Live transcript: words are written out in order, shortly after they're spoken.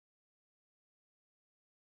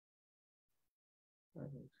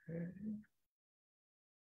Okay.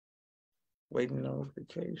 Waiting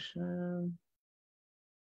notification.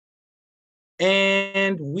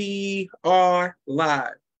 And we are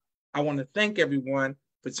live. I want to thank everyone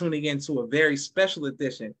for tuning in to a very special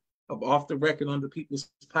edition of Off the Record on the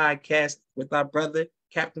People's Podcast with our brother,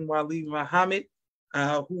 Capt Wali Muhammad,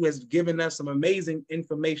 who has given us some amazing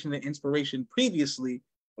information and inspiration previously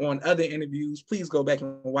on other interviews. Please go back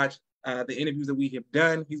and watch the interviews that we have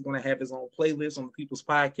done. He's going to have his own playlist on the People's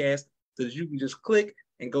Podcast so that you can just click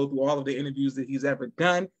and go through all of the interviews that he's ever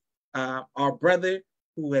done. Our brother,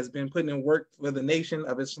 who has been putting in work for the nation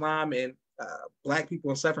of Islam and Black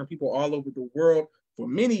people and suffering people all over the world for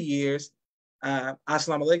many years.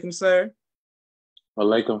 Assalamu alaikum, sir.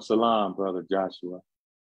 Alaikum salam, brother Joshua.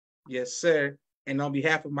 Yes, sir. And on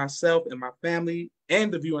behalf of myself and my family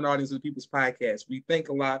and the viewing audience of the People's Podcast, we thank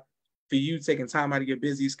a lot for you taking time out of your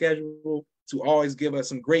busy schedule to always give us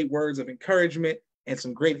some great words of encouragement and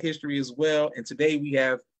some great history as well. And today we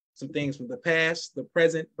have some things from the past, the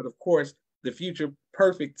present, but of course, the future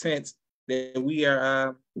perfect tense that we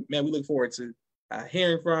are, we look forward to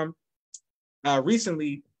hearing from.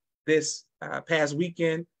 Recently, this past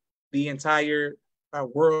weekend, the entire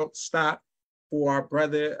world stopped for our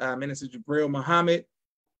brother, Minister Jabrils Muhammad,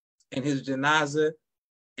 and his janazah,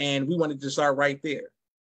 and we wanted to start right there.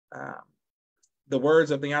 The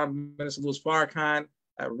words of the Honorable Minister Louis Farrakhan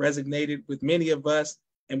resonated with many of us,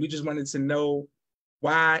 and we just wanted to know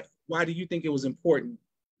why do you think it was important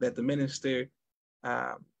that the minister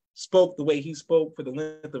spoke the way he spoke for the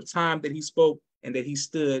length of time that he spoke and that he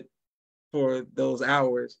stood for those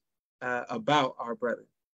hours about our brother?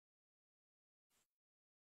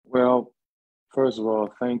 Well, first of all,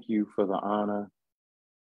 thank you for the honor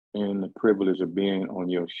and the privilege of being on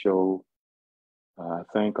your show. I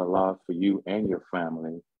thank Allah for you and your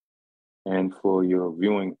family and for your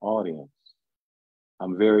viewing audience.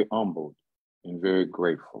 I'm very humbled and very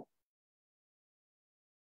grateful.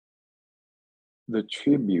 The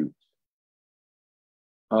tribute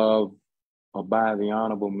by the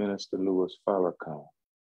Honorable Minister Louis Farrakhan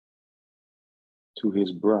to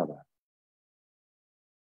his brother,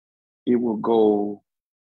 it will go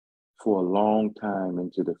for a long time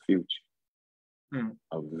into the future,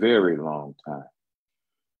 a very long time.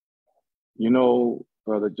 You know,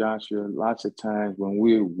 Brother Joshua, lots of times when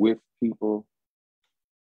we're with people,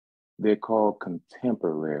 they're called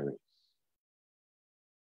contemporaries.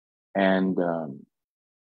 And,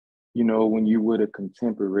 you know, when you're with a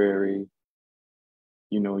contemporary,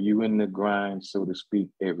 you know, you in the grind, so to speak,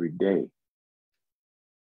 every day.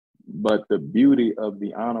 But the beauty of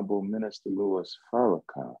the Honorable Minister Louis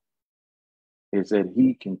Farrakhan is that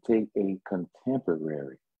he can take a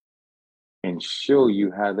contemporary and show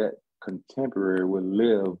you how that contemporary will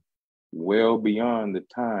live well beyond the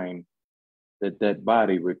time that that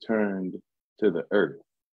body returned to the earth.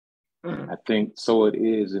 I think so it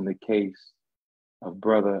is in the case of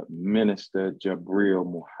Brother Minister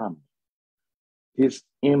Jabrils Muhammad. His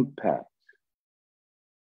impact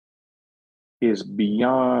is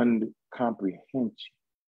beyond comprehension.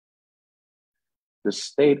 The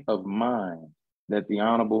state of mind that the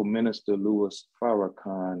Honorable Minister Louis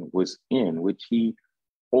Farrakhan was in, which he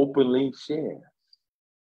openly shares.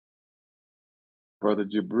 Brother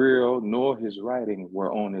Jabrils nor his writings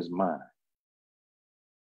were on his mind.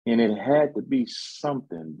 And it had to be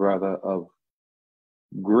something, brother, of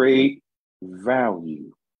great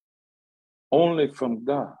value, only from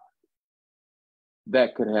God,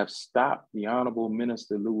 that could have stopped the Honorable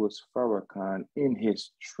Minister Louis Farrakhan in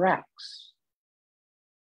his tracks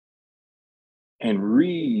and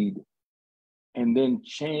read and then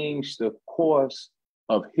change the course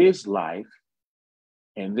of his life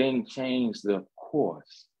and then change the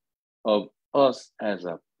course of us as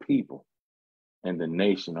a people and the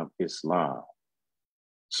nation of Islam.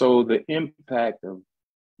 So the impact of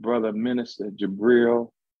Brother Minister Jabrils,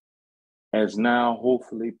 as now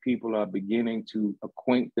hopefully people are beginning to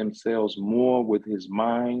acquaint themselves more with his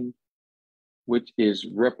mind, which is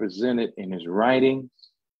represented in his writings,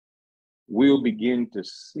 we'll begin to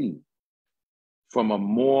see from a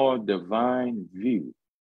more divine view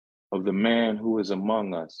of the man who is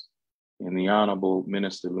among us in the Honorable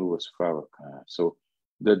Minister Louis Farrakhan. So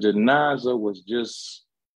the janazah was just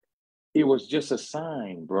a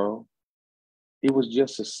sign, bro. It was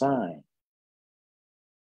just a sign.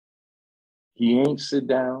 He ain't sit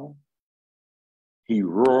down. He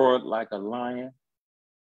roared like a lion.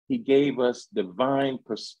 He gave us divine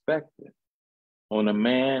perspective on a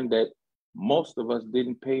man that most of us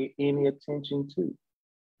didn't pay any attention to.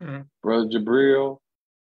 Brother Jabrils,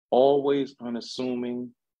 always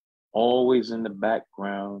unassuming, always in the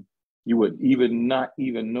background, You would even not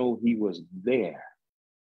even know he was there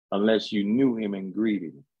unless you knew him and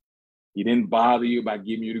greeted him. He didn't bother you by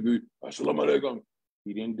giving you the good, Assalamu alaikum.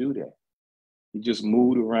 He didn't do that. He just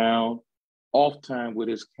moved around off time with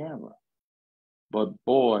his camera. But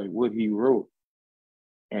boy, what he wrote.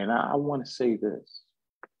 And I want to say this.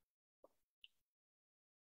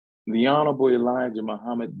 The Honorable Elijah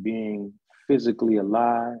Muhammad being physically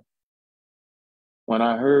alive, when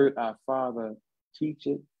I heard our father teach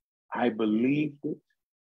it, I believed it,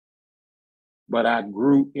 but I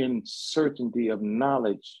grew in certainty of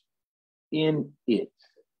knowledge in it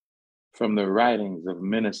from the writings of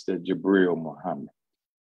Minister Jabrils Muhammad.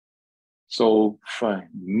 So for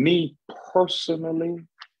me personally,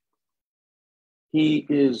 he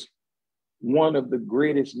is one of the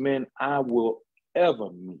greatest men I will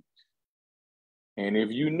ever meet. And if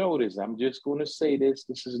you notice, I'm just going to say this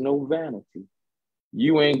is no vanity.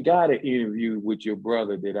 You ain't got an interview with your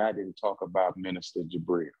brother that I didn't talk about Minister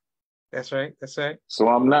Jabrils. That's right. That's right. So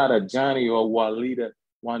I'm not a Johnny or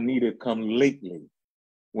Juanita come lately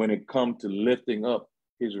when it comes to lifting up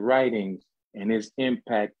his writings and his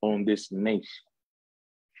impact on this nation.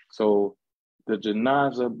 So the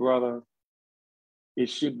Janaza, brother, it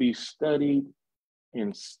should be studied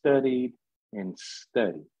and studied and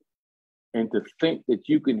studied. And to think that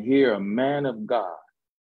you can hear a man of God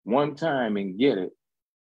one time and get it,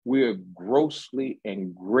 we're grossly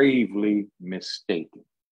and gravely mistaken.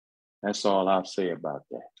 That's all I'll say about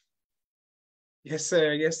that. Yes,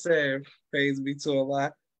 sir. Yes, sir. Praise be to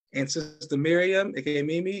Allah. And Sister Miriam, aka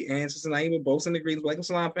Mimi, and Sister Naima, both in agreement. Walaikum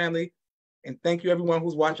salam, family. And thank you, everyone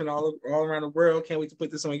who's watching all around the world. Can't wait to put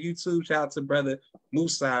this on YouTube. Shout out to Brother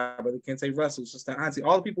Musa, Brother Kente Russell, Sister Auntie,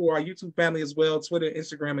 all the people who are YouTube family as well, Twitter,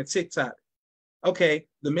 Instagram, and TikTok. Okay,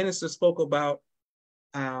 the minister spoke about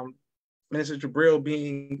Minister Jabril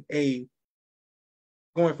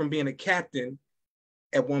going from being a captain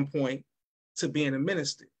at one point to being a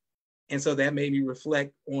minister. And so that made me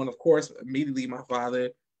reflect on, of course, immediately my father,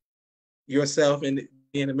 yourself, and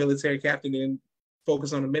being a military captain and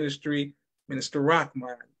focus on the ministry, Minister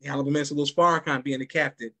Rahman, the Honorable Minister Louis Farrakhan being the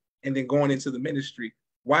captain, and then going into the ministry.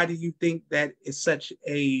 Why do you think that is such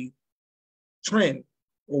a trend?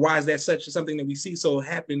 Or why is that something that we see so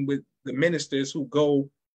happen with the ministers who go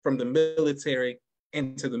from the military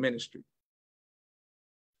into the ministry?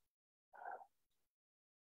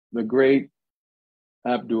 The great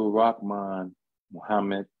Abdul Rahman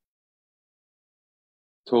Muhammad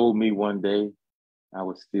told me one day, I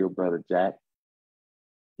was still Brother Jack.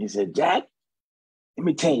 He said, Jack, let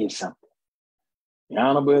me tell you something. The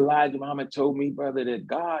Honorable Elijah Muhammad told me, brother, that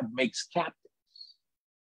God makes captains.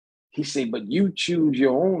 He said, but you choose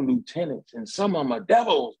your own lieutenants, and some of them are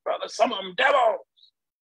devils, brother. Some of them devils.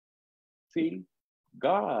 See,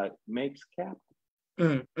 God makes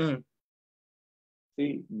captains.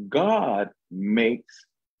 See, God makes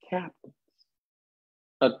captains.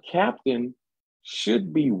 A captain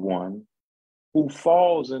should be one who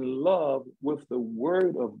falls in love with the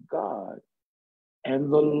word of God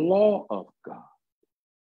and the law of God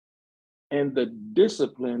and the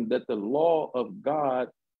discipline that the law of God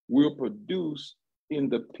will produce in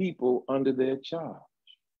the people under their charge.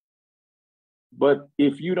 But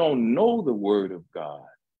if you don't know the word of God,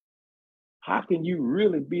 how can you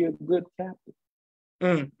really be a good captain?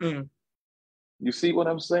 You see what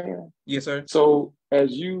I'm saying? Yes, sir. So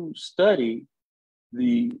as you study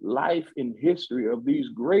the life and history of these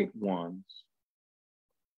great ones,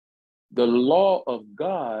 the law of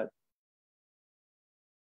God,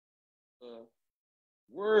 the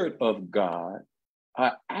word of God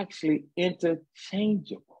are actually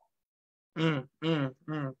interchangeable.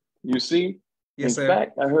 You see? Yes, in sir.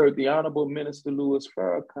 fact, I heard the Honorable Minister Louis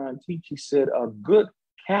Farrakhan teach. He said, a good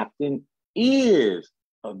captain is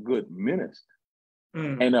a good minister.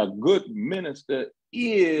 And a good minister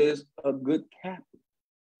is a good captain.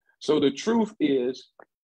 So the truth is,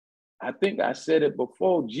 I think I said it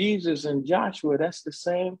before, Jesus and Joshua, that's the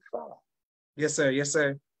same fellow. Yes, sir. Yes,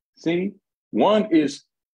 sir. See, one is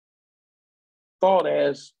thought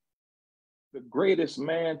as the greatest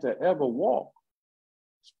man to ever walk,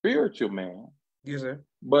 spiritual man. Yes, sir.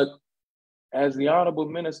 But as the Honorable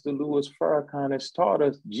Minister Louis Farrakhan has taught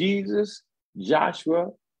us, Jesus, Joshua,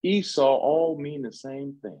 Esau all mean the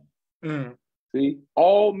same thing. See,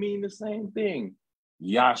 all mean the same thing.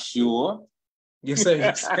 Yahshua. Yes, sir.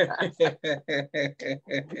 Yes, sir.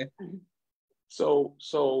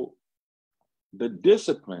 So the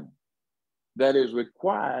discipline that is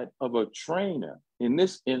required of a trainer, in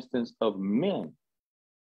this instance of men,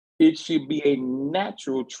 it should be a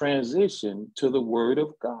natural transition to the word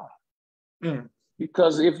of God.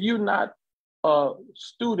 Because if you're not a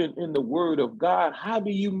student in the word of God, how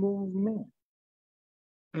do you move men?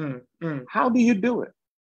 How do you do it?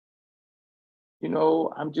 You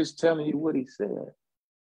know, I'm just telling you what he said.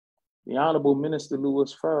 The Honorable Minister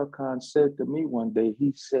Louis Farrakhan said to me one day,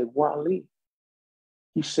 he said, Wali,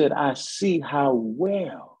 he said, I see how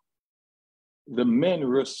well the men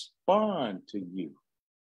respond to you.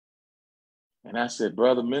 And I said,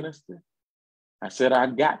 brother minister, I said, I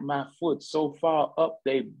got my foot so far up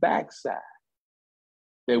their backside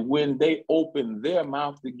that when they open their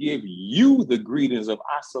mouth to give you the greetings of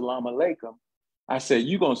Assalamu alaikum, I said,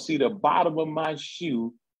 you're going to see the bottom of my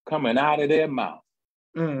shoe coming out of their mouth.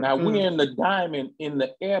 Now, we're in the diamond in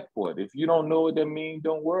the airport. If you don't know what that means,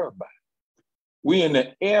 don't worry about it. We're in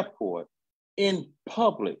the airport in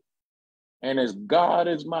public. And as God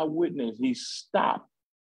is my witness, he stopped,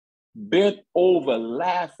 bent over,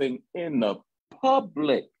 laughing in the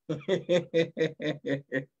public.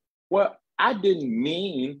 Well, I didn't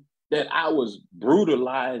mean that I was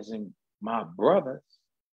brutalizing my brothers.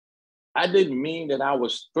 I didn't mean that I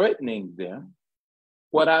was threatening them.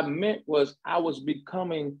 What I meant was I was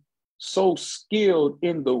becoming so skilled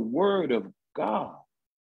in the word of God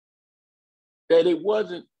that it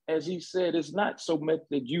wasn't, as he said, it's not so much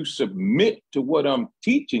that you submit to what I'm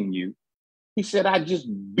teaching you. He said, I just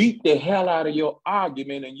beat the hell out of your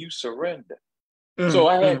argument and you surrender. So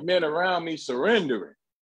I had men around me surrendering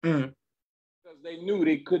because they knew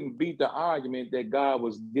they couldn't beat the argument that God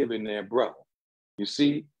was giving their brother. You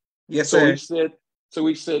see? Yes, sir. So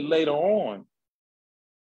he said later on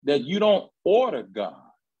that you don't order God,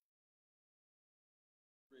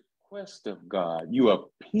 request of God, you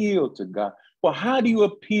appeal to God. Well, how do you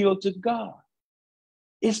appeal to God?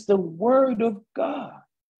 It's the word of God.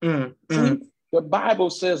 See, the Bible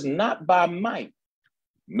says, not by might,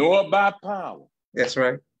 nor by power. That's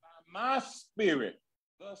right. By my spirit,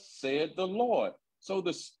 thus said the Lord. So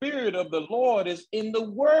the spirit of the Lord is in the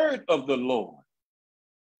word of the Lord.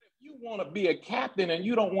 If you want to be a captain and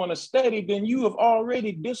you don't want to study, then you have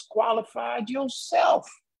already disqualified yourself.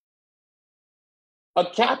 A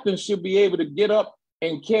captain should be able to get up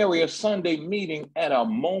and carry a Sunday meeting at a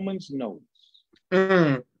moment's notice.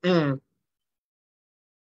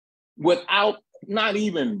 Without not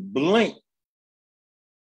even blink,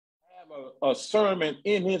 have a sermon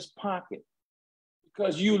in his pocket,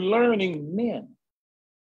 because you're learning men.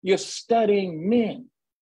 You're studying men.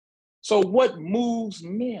 So what moves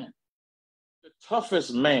men? The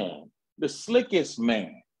toughest man, the slickest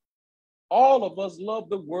man. All of us love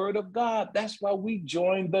the word of God. That's why we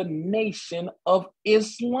joined the Nation of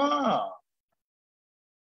Islam.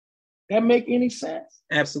 That make any sense?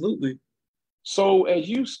 Absolutely. So as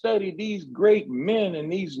you study these great men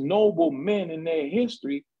and these noble men in their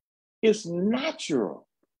history, it's natural,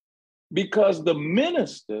 because the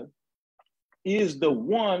minister is the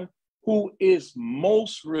one who is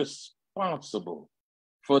most responsible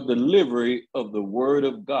for delivery of the word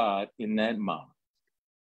of God in that mouth.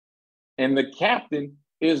 And the captain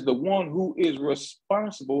is the one who is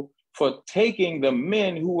responsible for taking the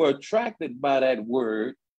men who are attracted by that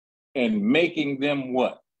word and making them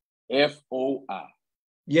what? F-O-I.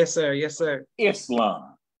 Yes, sir. Yes, sir.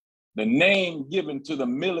 Islam, the name given to the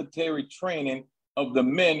military training of the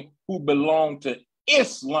men who belong to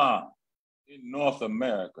Islam in North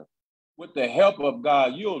America. With the help of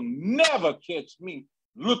God, you'll never catch me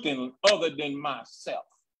looking other than myself.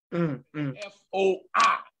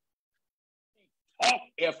 F-O-I. Talk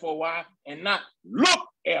F-O-I and not look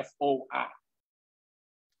F-O-I.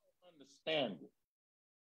 Understand it.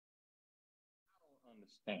 I don't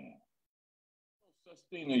understand. No such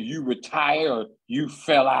thing as you retire or you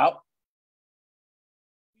fell out.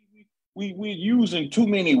 We're using too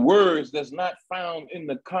many words that's not found in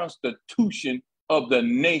the Constitution of the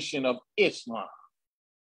Nation of Islam.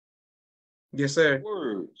 Yes, sir.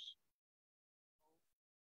 Words.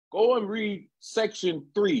 Go and read section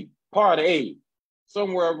 3, part A,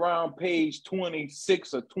 somewhere around page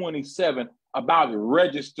 26 or 27, about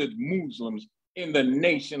registered Muslims in the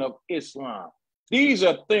Nation of Islam. These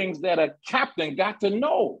are things that a captain got to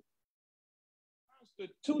know.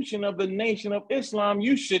 Constitution of the Nation of Islam,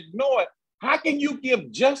 you should know it. How can you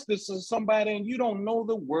give justice to somebody and you don't know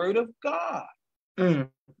the word of God? Honorable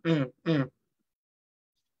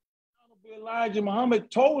Elijah Muhammad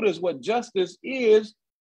told us what justice is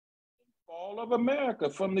in Fall of America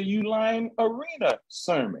from the Uline Arena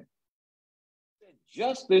sermon.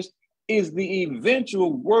 Justice is the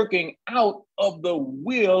eventual working out of the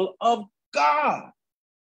will of God.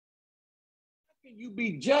 You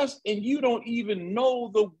be just and you don't even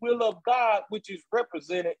know the will of God, which is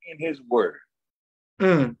represented in his word.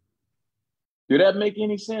 Do that make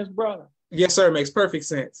any sense, brother? Yes, sir. Makes perfect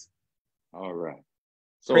sense. All right.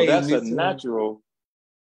 So Praise that's be a to natural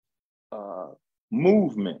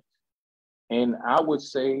movement. And I would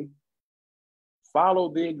say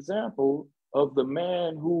follow the example of the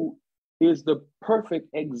man who is the perfect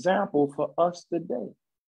example for us today,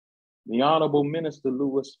 the Honorable Minister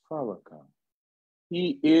Louis Farrakhan.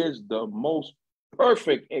 He is the most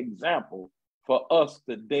perfect example for us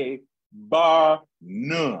today, bar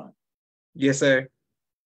none. yes, sir.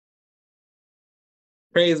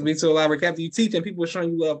 Praise be to Allah. Captain, you teach and people are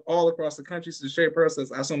showing you love all across the country. So the Sherry Pearl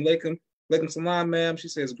says, Assalamu alaikum. Alaikum salam, ma'am. She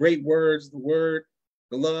says, great words, the word,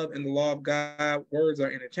 the love, and the law of God. Words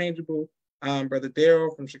are interchangeable. Brother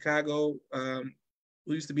Daryl from Chicago,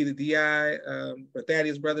 who used to be the DI, but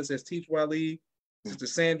Thaddeus brother says, teach Wali. Sister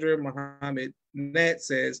Sandra Muhammad Net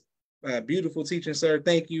says, beautiful teaching, sir.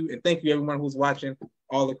 Thank you. And thank you, everyone who's watching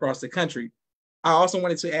all across the country. I also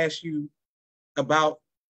wanted to ask you about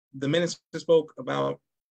the minister spoke about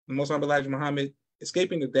the Most Hon Elijah Muhammad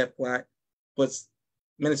escaping the death plot, but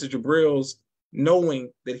Minister Jabrils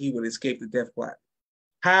knowing that he would escape the death plot.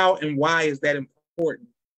 How and why is that important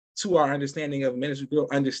to our understanding of Minister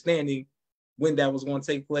Jabrils understanding when that was going to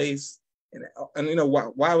take place? And you know,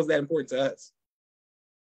 why was that important to us?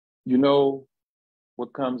 You know,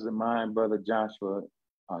 what comes to mind, Brother Joshua,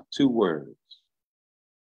 are two words: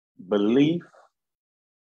 belief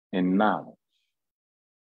and knowledge.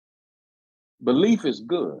 Belief is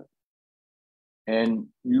good. And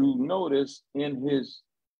you notice in his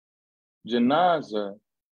Janazah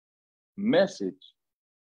message,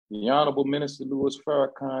 the Honorable Minister Louis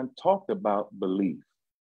Farrakhan talked about belief.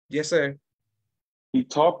 Yes, sir. He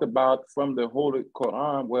talked about from the Holy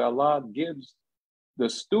Quran, where Allah gives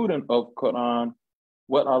the student of Quran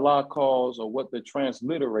what Allah calls, or what the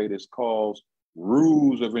transliterators calls,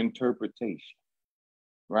 rules of interpretation,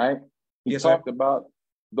 right? He Yes, talked sir. about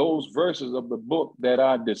those verses of the book that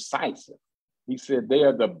are decisive. He said they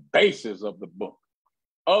are the basis of the book.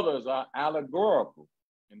 Others are allegorical.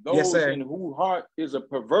 And Yes, those sir. in whose heart is a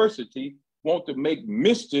perversity want to make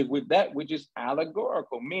mischief with that which is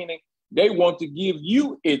allegorical, meaning they want to give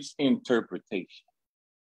you its interpretation.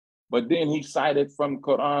 But then he cited from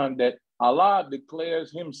Quran that Allah declares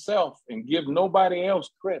himself and give nobody else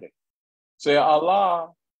credit. Say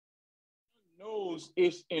Allah knows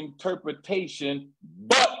its interpretation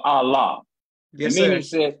but Allah. Yes, And then sir. he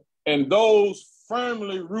said, and those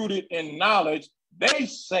firmly rooted in knowledge, they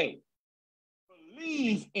say,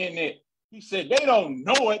 believe in it. He said they don't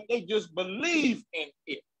know it, they just believe in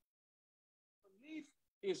it. Belief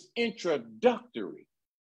is introductory.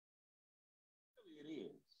 It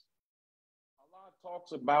is. Allah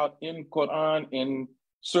talks about in Quran in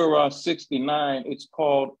Surah 69, it's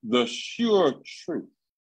called the sure truth.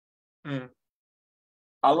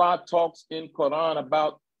 Allah talks in Quran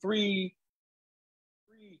about three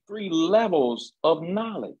levels of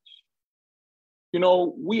knowledge. You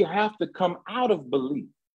know, we have to come out of belief.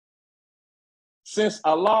 Since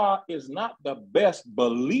Allah is not the best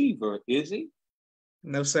believer, is he?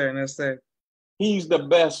 No, sir. No, sir. He's the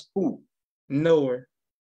best who? Knower.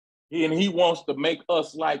 And he wants to make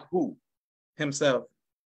us like who? Himself.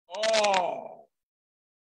 Oh,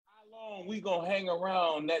 how long we gonna hang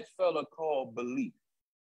around that fella called belief?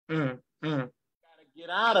 Gotta get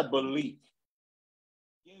out of belief,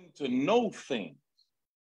 begin to know things.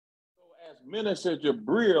 So as Minister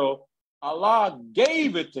Jabril, Allah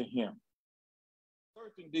gave it to him,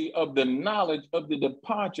 certainty of the knowledge of the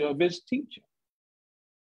departure of his teacher.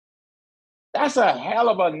 That's a hell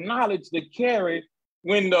of a knowledge to carry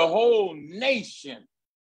when the whole nation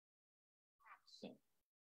absent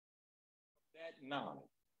that knowledge.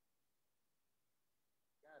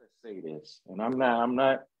 I gotta say this, and I'm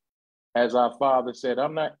not, as our father said,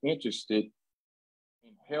 I'm not interested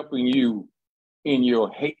in helping you in your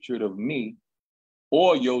hatred of me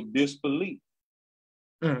or your disbelief.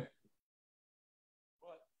 But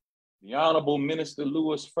the Honorable Minister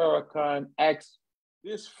Louis Farrakhan asked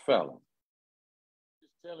this fellow,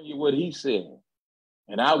 just telling you what he said,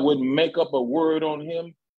 and I wouldn't make up a word on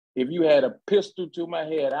him. If you had a pistol to my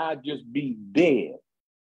head, I'd just be dead.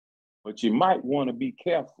 But you might want to be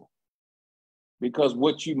careful, because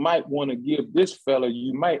what you might want to give this fellow,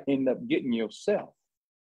 you might end up getting yourself.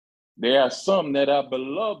 There are some that are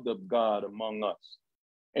beloved of God among us,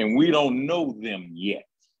 and we don't know them yet.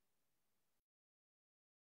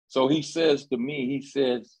 So he says to me, he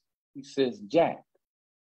says, Jack.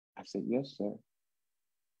 I said, yes, sir.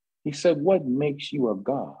 He said, what makes you a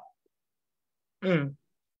God?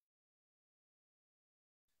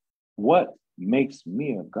 What makes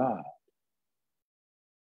me a God?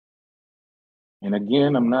 And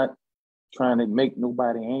again, I'm not trying to make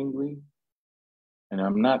nobody angry. And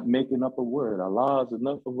I'm not making up a word. Allah is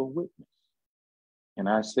enough of a witness. And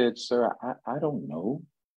I said, sir, I don't know.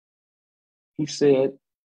 He said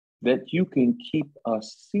that you can keep a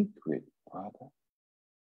secret, brother.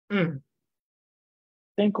 Mm.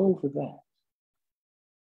 Think over that.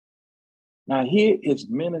 Now here is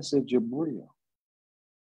Minister Jabril.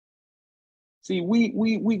 See,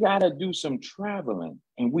 we got to do some traveling,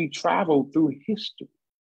 and we travel through history.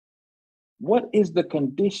 What is the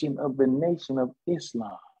condition of the Nation of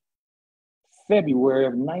Islam? February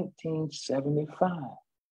of 1975,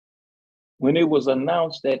 when it was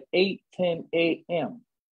announced at 8:10 a.m.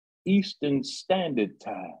 Eastern Standard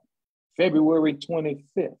Time, February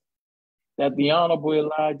 25th, that the Honorable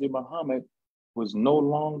Elijah Muhammad was no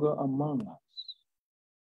longer among us.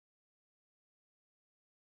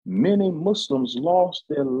 Many Muslims lost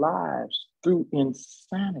their lives through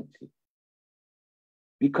insanity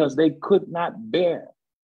because they could not bear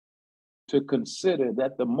to consider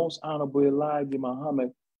that the Most Honorable Elijah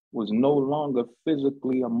Muhammad was no longer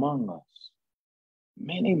physically among us.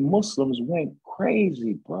 Many Muslims went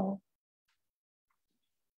crazy, bro.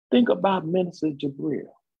 Think about Minister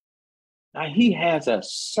Jabril. Now, he has a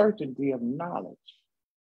certainty of knowledge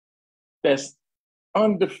that's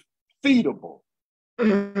undefeatable.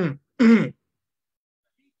 Mm. He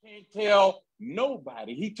can't tell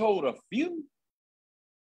nobody. He told a few.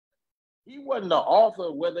 He wasn't the author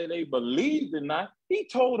of whether they believed or not. He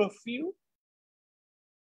told a few.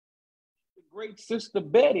 The great Sister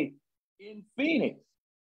Betty in Phoenix,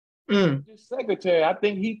 his secretary, I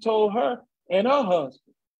think he told her and her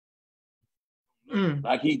husband,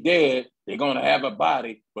 like he dead, they're going to have a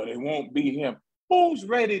body, but it won't be him. Who's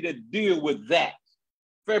ready to deal with that?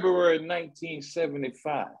 February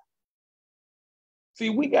 1975.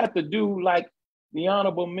 See, we got to do like the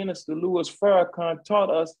Honorable Minister Louis Farrakhan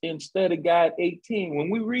taught us in Study Guide 18.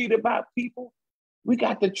 When we read about people, we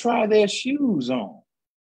got to try their shoes on.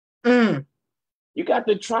 You got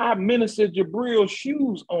to try Minister Jabril's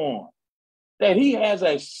shoes on. That he has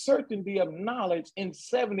a certainty of knowledge in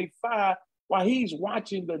 75 while he's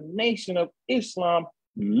watching the Nation of Islam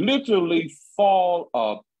literally fall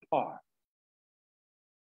apart.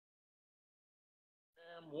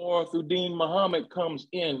 Warithuddin Muhammad comes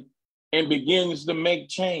in and begins to make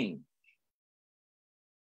change.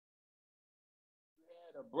 We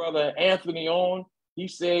had a brother Anthony on. He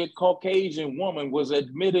said Caucasian woman was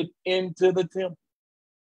admitted into the temple.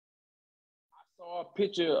 I saw a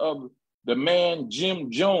picture of the man Jim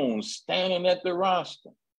Jones standing at the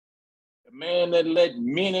rostrum, the man that led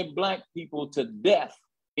many Black people to death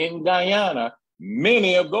in Guyana.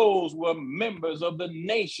 Many of those were members of the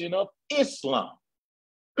Nation of Islam.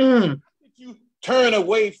 Did you turn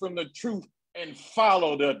away from the truth and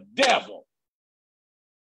follow the devil?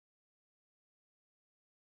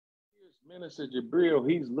 Here's Minister Jabril.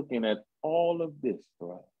 He's looking at all of this,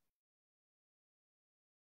 bro.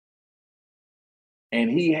 And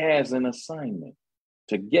he has an assignment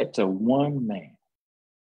to get to one man.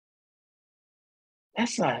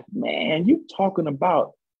 That's like, man, you're talking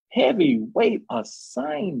about heavyweight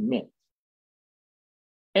assignment.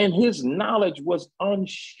 And his knowledge was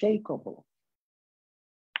unshakable.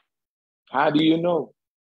 How do you know?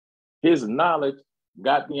 His knowledge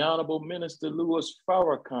got the Honorable Minister Louis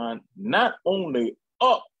Farrakhan not only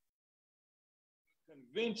up,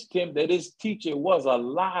 convinced him that his teacher was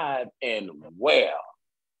alive and well.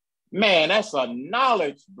 Man, that's a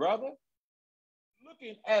knowledge, brother.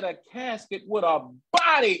 Looking at a casket with a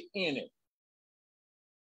body in it.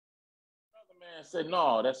 Another man said,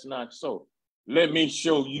 no, that's not so. Let me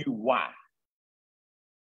show you why.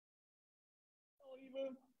 I don't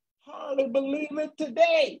even hardly believe it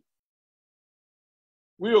today.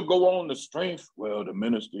 We'll go on the strength. Well, the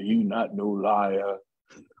minister, he not no liar.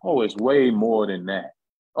 Oh, it's way more than that.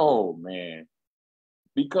 Oh, man.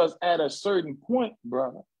 Because at a certain point,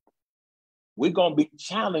 brother, we're going to be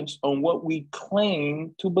challenged on what we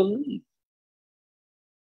claim to believe.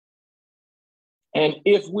 And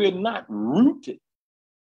if we're not rooted,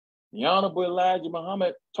 the Honorable Elijah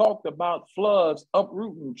Muhammad talked about floods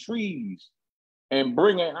uprooting trees and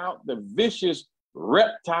bringing out the vicious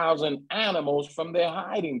reptiles and animals from their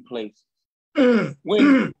hiding places.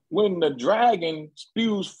 When the dragon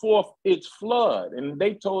spews forth its flood, and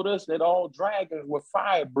they told us that all dragons were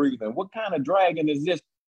fire breathing. What kind of dragon is this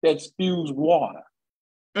that spews water?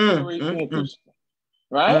 Very interesting,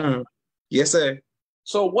 right? Yes, sir.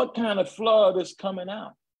 So what kind of flood is coming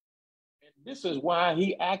out? And this is why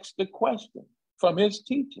he asked the question from his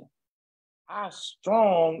teacher. How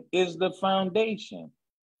strong is the foundation?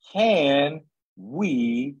 Can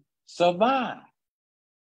we survive?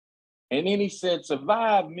 And then he said,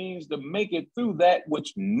 survive means to make it through that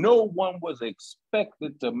which no one was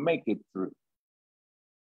expected to make it through.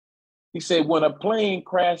 He said, when a plane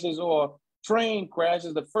crashes or a train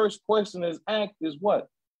crashes, the first question is asked is what?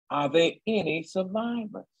 Are there any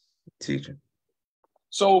survivors? Teacher.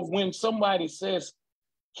 So when somebody says,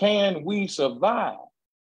 can we survive?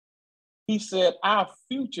 He said, our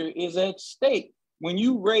future is at stake. When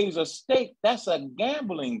you raise a stake, that's a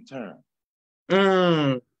gambling term.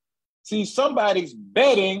 See, somebody's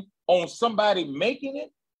betting on somebody making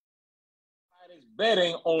it. Somebody's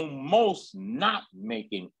betting on most not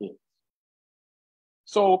making it.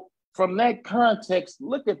 So from that context,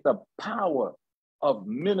 look at the power of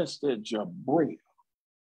Minister Jabril.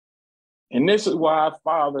 And this is why our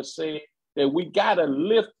Father said that we got to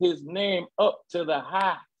lift his name up to the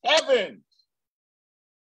high heavens.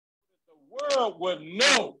 The world would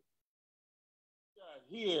know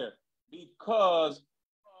we are here because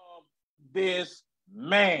of this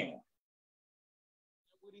man.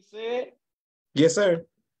 What he said? Yes, sir.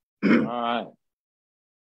 All right.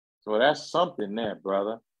 So that's something there,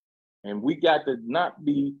 brother. And we got to not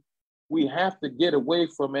be, we have to get away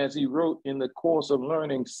from, as he wrote in the course of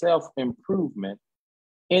learning, self-improvement,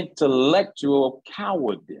 intellectual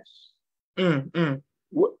cowardice, where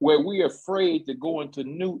we're afraid to go into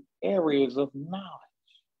new areas of knowledge.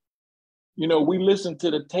 You know, we listen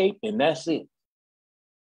to the tape and that's it.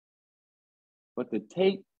 But the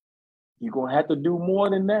tape, you're going to have to do more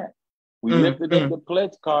than that. We lifted up the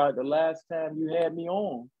pledge card the last time you had me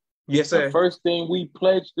on. Yes, sir. The first thing we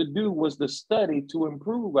pledged to do was to study to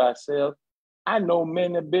improve ourselves. I know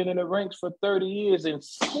men that have been in the ranks for 30 years and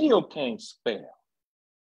still can't spell.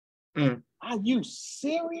 Are you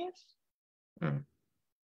serious?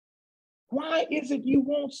 Why is it you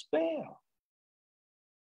won't spell?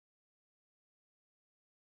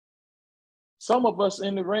 Some of us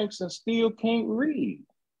in the ranks and still can't read.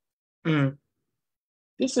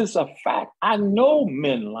 This is a fact. I know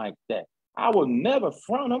men like that. I will never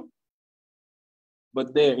front them,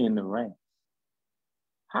 but they're in the ranks.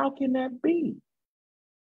 How can that be?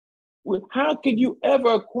 How can you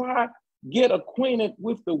ever get acquainted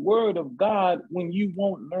with the word of God when you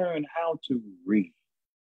won't learn how to read?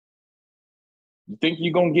 You think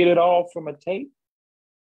you're going to get it all from a tape?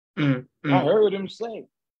 I heard him say,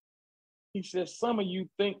 he says, some of you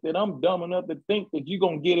think that I'm dumb enough to think that you're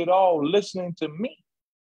going to get it all listening to me.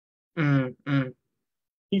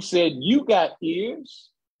 He said, you got ears,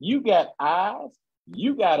 you got eyes,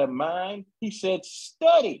 you got a mind. He said,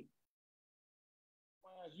 study.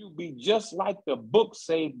 Otherwise, you'll be just like the book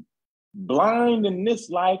say, blind in this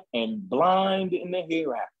life and blind in the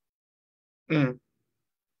hereafter.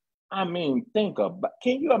 I mean, think about,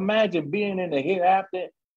 can you imagine being in the hereafter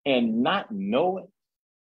and not know it?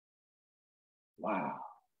 Wow.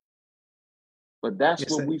 But that's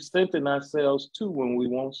what we sentence ourselves to when we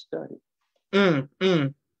won't study. Yeah.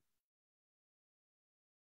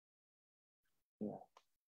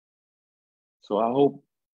 So I hope,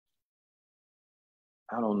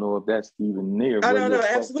 I don't know if that's even near. I don't know,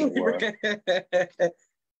 absolutely.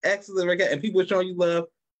 Excellent. And people are showing you love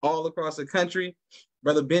all across the country.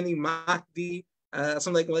 Brother Benny Mahdi,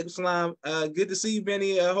 something like Salam. Good to see you,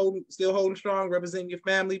 Benny. Still holding strong, representing your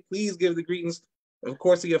family. Please give the greetings, of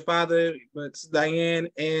course, to your father, but Diane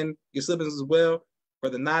and your siblings as well.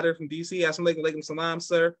 Brother Nader from DC, assalamu alaikum salam,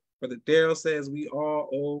 sir. Brother Daryl says we all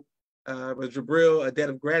owe Brother Jabril a debt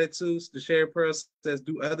of gratitude. The Share Pearl says,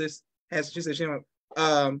 do others? She said,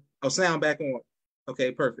 sound back on.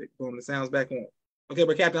 Okay, perfect. Boom, the sound's back on. Okay,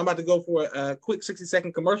 but Captain, I'm about to go for a quick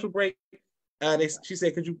 60-second commercial break. She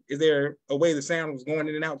said, is there a way the sound was going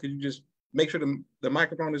in and out? Could you just make sure the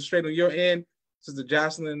microphone is straight on your end? Sister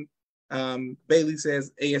Jocelyn Bailey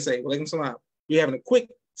says, ASA. Walaikum salam. We're having a quick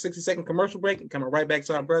 60-second commercial break and coming right back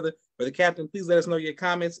to our brother. Brother Captain, please let us know your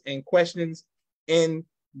comments and questions in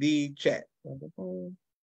the chat.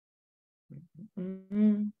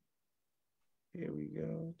 Here we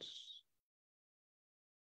go.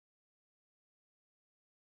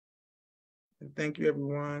 Thank you,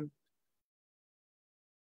 everyone.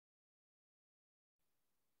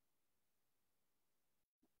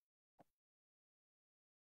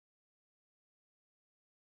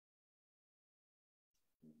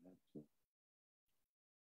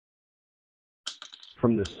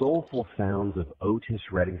 From the soulful sounds of Otis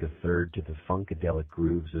Redding III to the funkadelic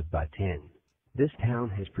grooves of Baten, this town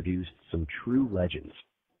has produced some true legends.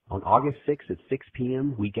 On August 6th at 6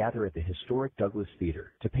 p.m., we gather at the historic Douglas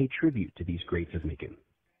Theater to pay tribute to these greats of Macon.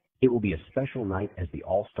 It will be a special night as the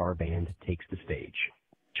All-Star Band takes the stage.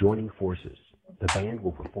 Joining forces, the band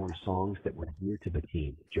will perform songs that were dear to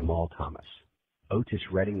Bateen, Jamal Thomas. Otis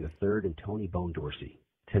Redding III and Tony Bone Dorsey.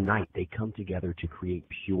 Tonight, they come together to create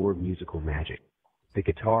pure musical magic. The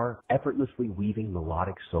guitar effortlessly weaving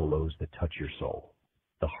melodic solos that touch your soul.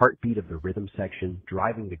 The heartbeat of the rhythm section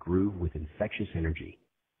driving the groove with infectious energy.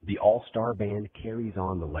 The all-star band carries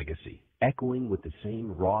on the legacy, echoing with the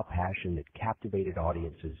same raw passion that captivated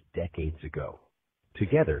audiences decades ago.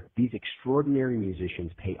 Together, these extraordinary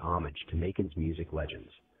musicians pay homage to Macon's music legends,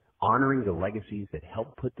 honoring the legacies that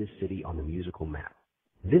helped put this city on the musical map.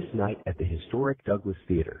 This night at the historic Douglas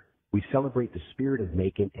Theater, we celebrate the spirit of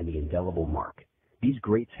Macon and the indelible mark these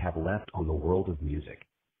greats have left on the world of music.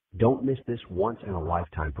 Don't miss this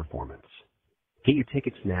once-in-a-lifetime performance. Get your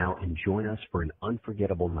tickets now and join us for an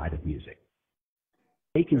unforgettable night of music.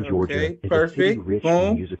 Macon, Georgia is a city rich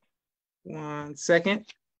in music. 1 second.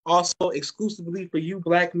 Also exclusively for you,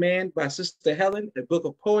 Black Man, by Sister Helen, a book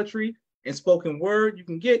of poetry and spoken word you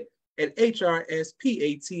can get at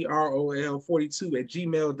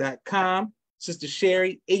HRSPATROL42@gmail.com. Sister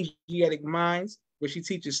Sherry, Asiatic Minds, where she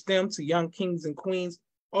teaches STEM to young kings and queens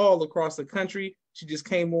all across the country. She just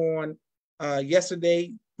came on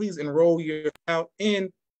yesterday. Please enroll your child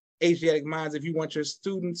in Asiatic Minds if you want your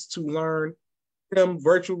students to learn them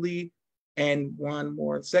virtually. And 1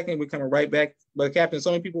 more second, we're coming right back. But Captain,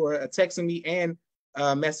 so many people are texting me and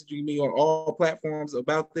messaging me on all platforms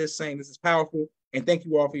about this, saying this is powerful. And thank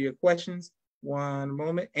you all for your questions. 1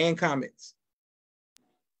 moment, and comments.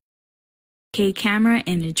 Camera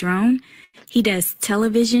and a drone. He does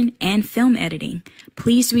television and film editing.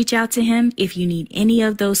 Please reach out to him if you need any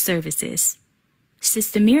of those services.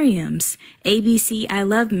 Sister Miriam's ABC I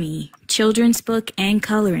Love Me, children's book and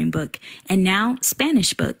coloring book, and now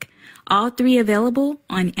Spanish book. All 3 available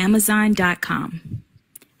on Amazon.com.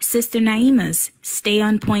 Sister Naima's Stay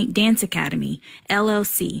on Point Dance Academy,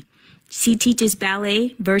 LLC. She teaches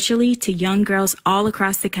ballet virtually to young girls all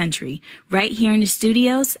across the country, right here in the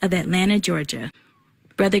studios of Atlanta, Georgia.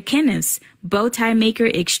 Brother Kenneth's Bow Tie Maker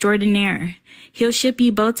Extraordinaire. He'll ship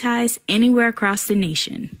you bow ties anywhere across the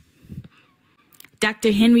nation.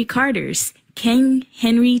 Dr. Henry Carter's King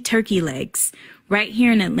Henry Turkey Legs, right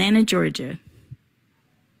here in Atlanta, Georgia.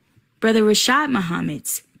 Brother Rashad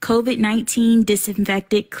Muhammad's COVID-19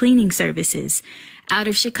 Disinfected Cleaning Services, out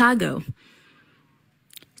of Chicago.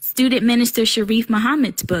 Student Minister Sharif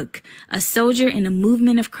Muhammad's book, A Soldier in the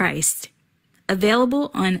Movement of Christ,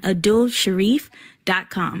 available on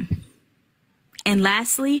adulsharif.com. And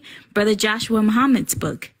lastly, Brother Joshua Muhammad's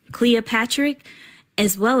book, Cleopatra,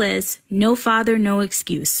 as well as No Father, No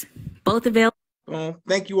Excuse, both available.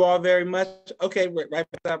 Thank you all very much. Okay, right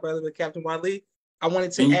back, brother, with Captain Wali. I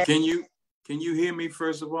wanted to ask, can you hear me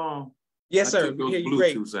first of all? Yes, sir. We hear you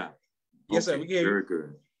great. Out. Yes, sir. We can hear you. Very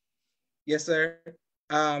good. Yes, sir.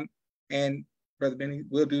 And Brother Benny,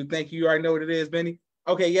 will do. Thank you. You already know what it is, Benny.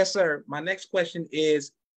 Okay, yes, sir. My next question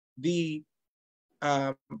is the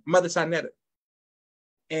Mother Tanetta.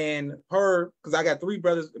 And her, because I got 3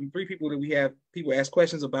 brothers and 3 people that we have people ask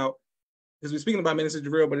questions about, because we're speaking about Minister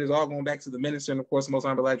Jabril, but it's all going back to the minister and, of course, Most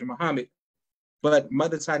Honorable Elijah Muhammad. But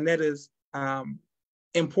Mother Tanetta's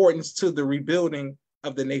importance to the rebuilding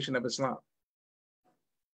of the Nation of Islam.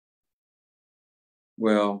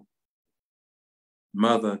 Well,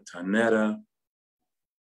 Mother Tanetta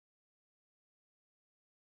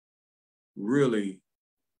really,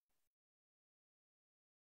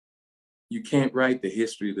 you can't write the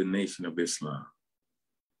history of the Nation of Islam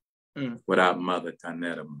without Mother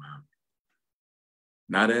Tanetta Muhammad.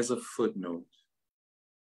 Not as a footnote.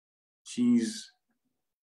 She's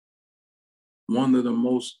one of the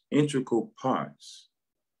most integral parts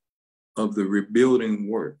of the rebuilding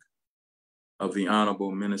work of the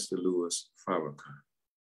Honorable Minister Louis Farrakhan.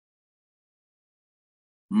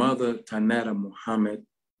 Mother Tanetta Muhammad,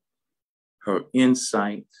 her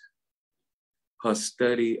insight, her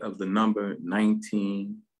study of the number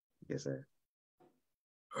 19, yes, sir,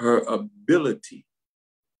 her ability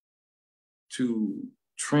to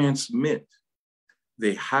transmit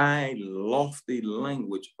the high, lofty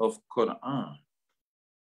language of Quran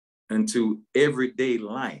into everyday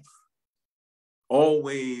life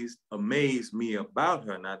always amazed me about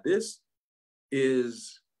her. Now, this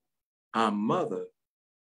is our mother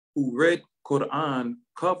who read Quran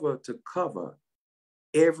cover to cover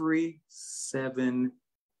every 7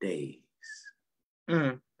 days.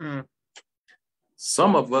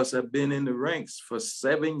 Some of us have been in the ranks for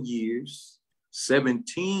 7 years,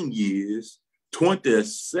 17 years,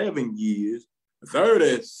 27 years,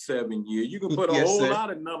 37 years. You can put a whole lot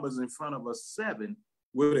of numbers in front of a 7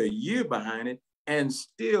 with a year behind it and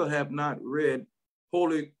still have not read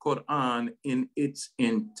Holy Quran in its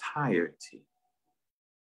entirety.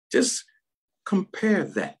 Just compare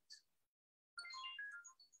that.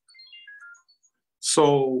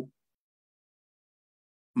 So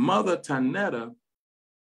Mother Tanetta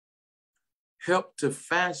helped to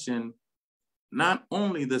fashion not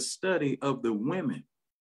only the study of the women,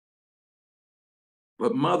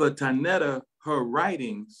 but Mother Tanetta, her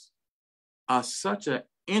writings are such an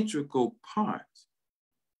integral part.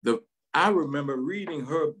 I remember reading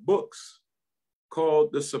her books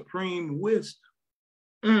called The Supreme Wisdom.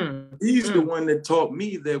 He's the one that taught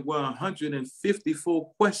me there were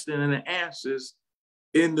 154 questions and answers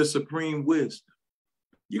in the Supreme Wisdom.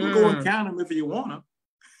 You can go and count them if you want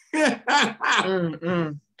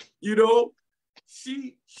them. You know,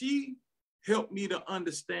 she helped me to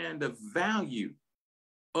understand the value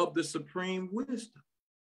of the Supreme Wisdom.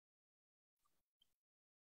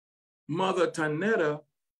 Mother Tanetta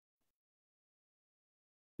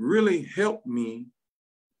really helped me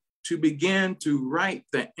to begin to write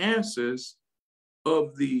the answers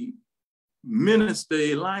of the minister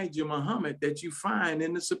Elijah Muhammad that you find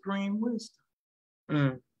in the Supreme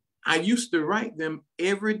Wisdom. I used to write them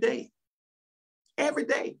every day. Every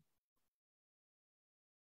day.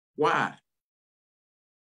 Why?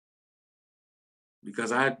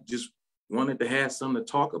 Because I just wanted to have something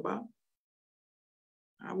to talk about.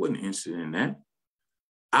 I wasn't interested in that.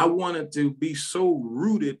 I wanted to be so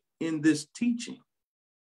rooted in this teaching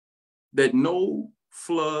that no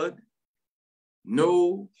flood,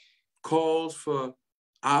 no calls for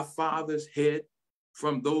our father's head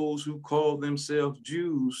from those who call themselves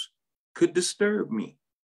Jews could disturb me.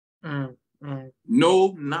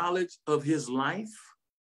 No knowledge of his life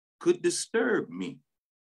could disturb me.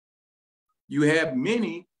 You have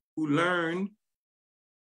many who learn,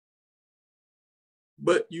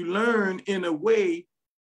 but you learn in a way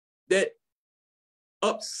that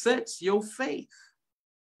upsets your faith.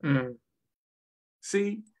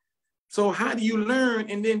 See? So how do you learn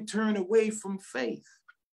and then turn away from faith?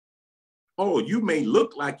 Oh, you may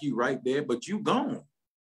look like you right there, but you gone.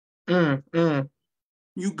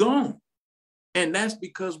 You gone. And that's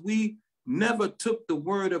because we never took the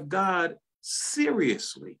word of God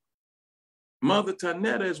seriously. Mother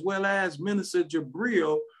Tanetta, as well as Minister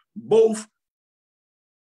Jabril, both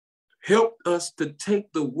helped us to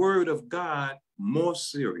take the word of God more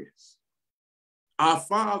serious. Our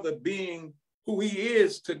Father being who he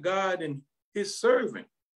is to God and his servant,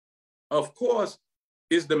 of course,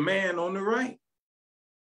 is the man on the right.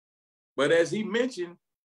 But as he mentioned,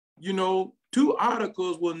 you know, 2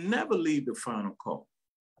 articles will never leave the final call.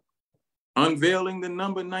 Unveiling the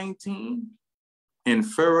Number 19 and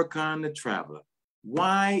Farrakhan the Traveler.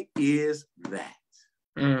 Why is that?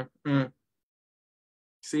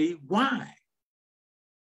 See, why?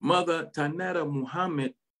 Mother Tanetta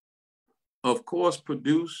Muhammad, of course,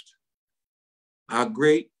 produced our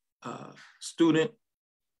great student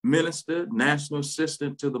minister, national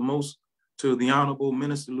assistant to the Honorable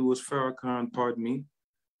Minister Louis Farrakhan, pardon me,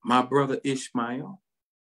 my brother Ishmael.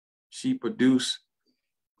 She produced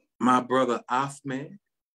my brother Ahmed,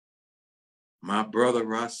 my brother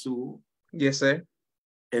Rasul. Yes, sir.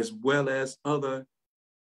 As well as other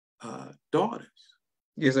daughters.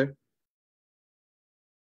 Yes, sir.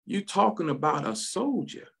 You're talking about a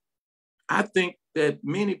soldier. I think that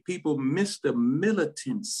many people miss the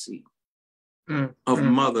militancy of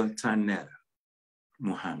Mother Tanetta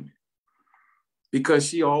Muhammad, because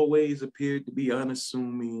she always appeared to be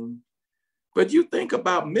unassuming. But you think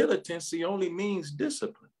about militancy only means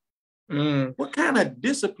discipline. What kind of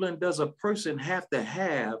discipline does a person have to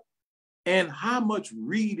have, and how much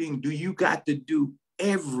reading do you got to do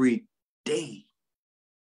every day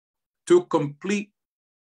to complete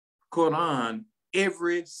Quran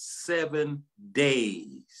every 7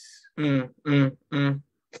 days?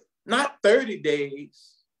 Not 30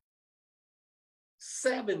 days,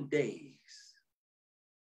 7 days.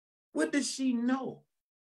 What does she know?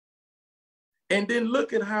 And then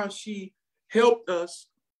look at how she helped us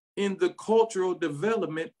in the cultural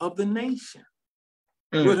development of the nation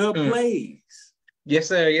with her plays. Yes,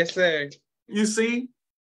 sir. Yes, sir. You see,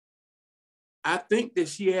 I think that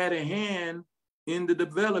she had a hand in the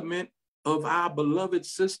development of our beloved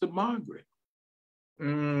Sister Margaret.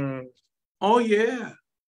 Oh, yeah.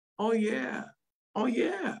 Oh, yeah. Oh,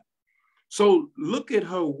 yeah. So look at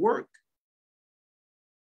her work.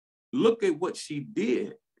 Look at what she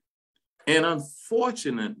did. And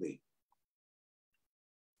unfortunately,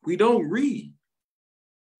 we don't read.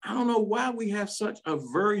 I don't know why we have such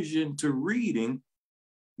aversion to reading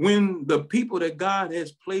when the people that God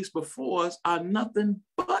has placed before us are nothing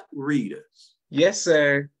but readers. Yes,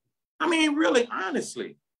 sir. I mean, really,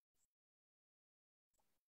 honestly.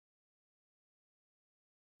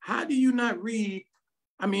 How do you not read?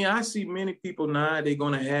 I mean, I see many people now, they're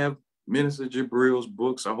going to have Minister Jabril's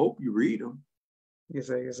books. I hope you read them. Yes,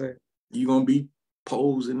 sir. Yes, sir. You're going to be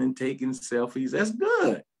posing and taking selfies. That's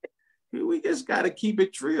good. We just got to keep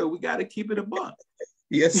it real. We got to keep it a buck.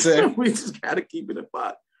 Yes, sir. We just got to keep it a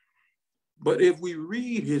buck. But if we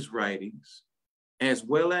read his writings, as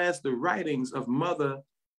well as the writings of Mother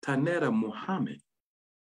Tanetta Muhammad,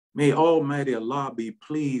 may Almighty Allah be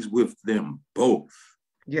pleased with them both.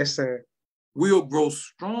 Yes, sir. We'll grow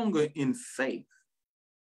stronger in faith.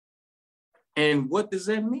 And what does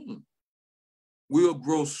that mean? We'll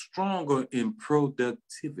grow stronger in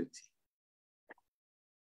productivity.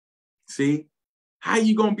 See, how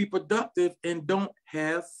you going to be productive and don't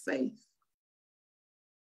have faith?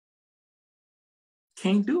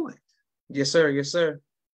 Can't do it. Yes, sir. Yes, sir.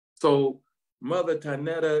 So Mother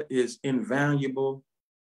Tanetta is invaluable,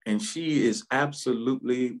 and she is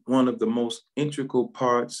absolutely one of the most integral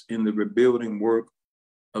parts in the rebuilding work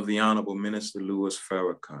of the Honorable Minister Louis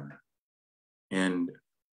Farrakhan. And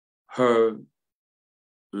her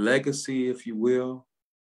legacy, if you will,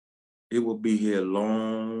 it will be here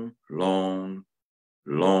long, long,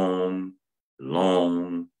 long,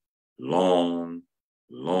 long, long,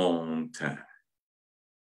 long time.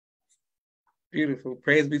 Beautiful.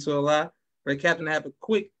 Praise be to Allah. Right, Captain, I have a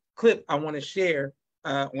quick clip I want to share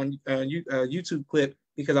on YouTube clip,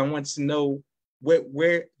 because I want to know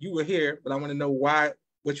where you were here, but I want to know what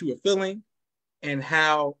you were feeling and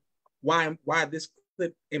why this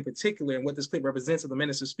clip in particular and what this clip represents of the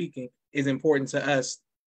minister speaking is important to us,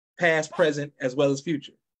 past, present, as well as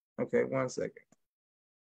future. Okay, 1 second.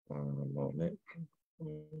 One moment.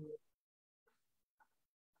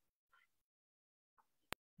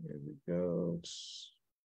 There we go.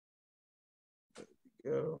 There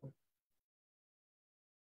we go.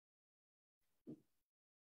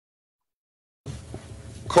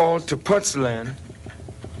 Called Tepuztlan.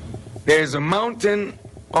 There's a mountain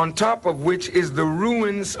on top of which is the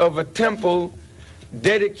ruins of a temple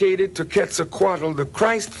dedicated to Quetzalcoatl, the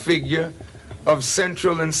Christ figure of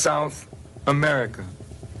Central and South America.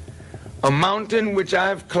 A mountain which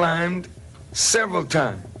I've climbed several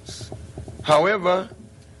times. However,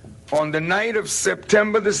 on the night of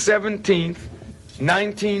September the 17th,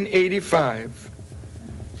 1985,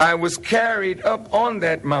 I was carried up on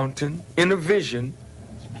that mountain in a vision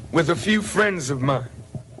with a few friends of mine.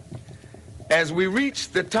 As we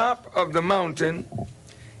reached the top of the mountain,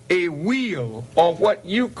 a wheel, or what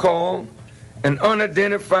you call an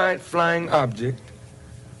unidentified flying object,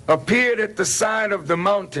 appeared at the side of the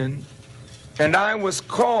mountain, and I was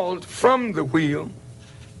called from the wheel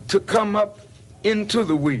to come up into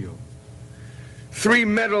the wheel. 3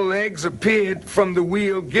 metal legs appeared from the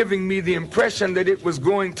wheel, giving me the impression that it was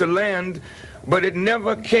going to land, but it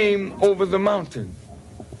never came over the mountain.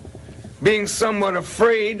 Being somewhat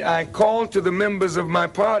afraid, I called to the members of my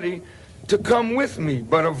party to come with me,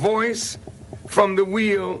 but a voice from the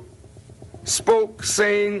wheel spoke,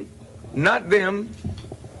 saying, "Not them,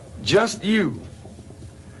 just you."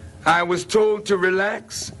 I was told to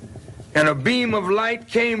relax, and a beam of light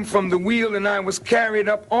came from the wheel, and I was carried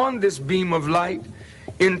up on this beam of light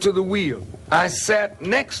into the wheel. I sat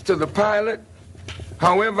next to the pilot.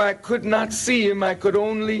 However, I could not see him. I could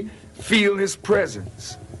only feel his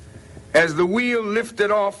presence. As the wheel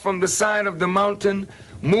lifted off from the side of the mountain,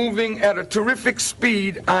 moving at a terrific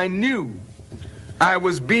speed, I knew I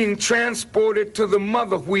was being transported to the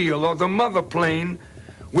mother wheel, or the mother plane,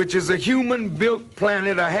 which is a human-built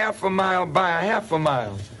planet a half a mile by a half a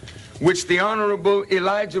mile, which the Honorable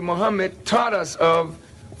Elijah Muhammad taught us of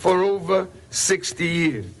for over 60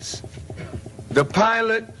 years. The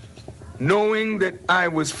pilot, knowing that I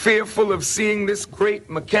was fearful of seeing this great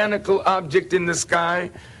mechanical object in the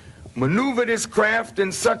sky, maneuvered his craft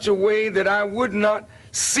in such a way that I would not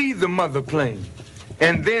see the mother plane,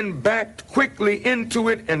 and then backed quickly into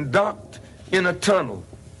it and docked in a tunnel.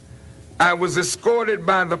 I was escorted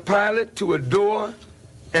by the pilot to a door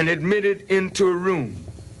and admitted into a room.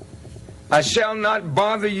 I shall not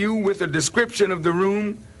bother you with a description of the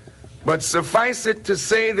room, but suffice it to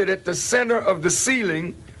say that at the center of the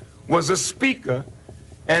ceiling was a speaker,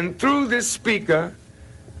 and through this speaker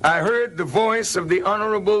I heard the voice of the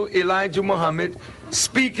Honorable Elijah Muhammad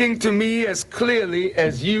speaking to me as clearly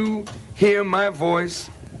as you hear my voice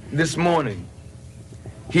this morning.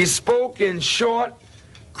 He spoke in short,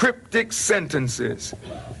 cryptic sentences,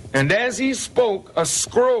 and as he spoke, a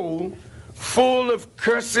scroll full of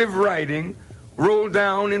cursive writing rolled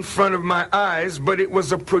down in front of my eyes, but it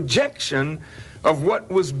was a projection of what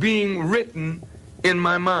was being written in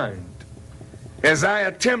my mind. As I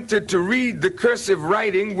attempted to read the cursive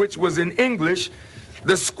writing, which was in English,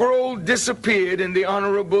 the scroll disappeared and the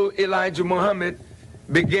Honorable Elijah Muhammad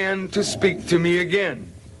began to speak to me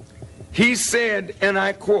again. He said, and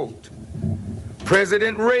I quote,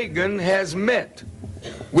 "President Reagan has met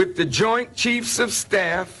with the Joint Chiefs of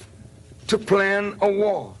Staff to plan a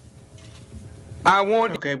war. I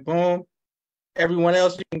want..." Okay, boom. Everyone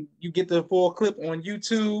else, you get the full clip on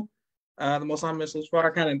YouTube. The Most Honorable Mr.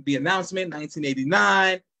 Farrakhan, the announcement,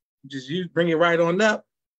 1989. Just you bring it right on up.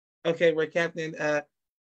 Okay, right, Captain.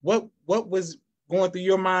 What was going through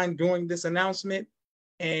your mind during this announcement,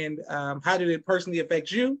 and how did it personally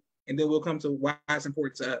affect you? And then we'll come to why it's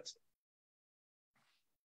important to us.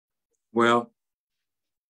 Well,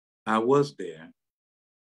 I was there,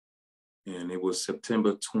 and it was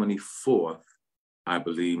September 24th, I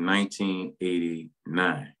believe,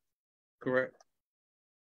 1989. Correct.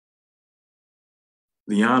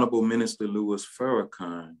 The Honorable Minister Louis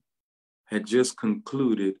Farrakhan had just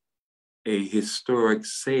concluded a historic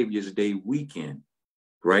Savior's Day weekend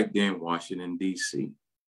right there in Washington, D.C.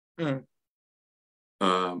 Mm.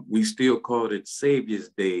 We still called it Savior's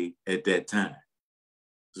Day at that time.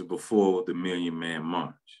 It was before the Million Man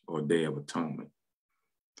March or Day of Atonement.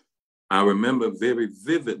 I remember very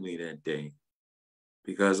vividly that day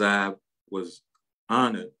because I was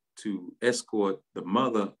honored to escort the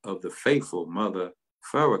mother of the faithful, Mother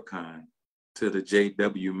Farrakhan, to the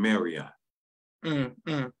J.W. Marriott.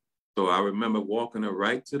 So I remember walking her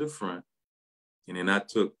right to the front, and then I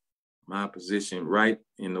took my position right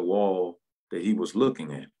in the wall that he was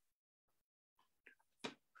looking at.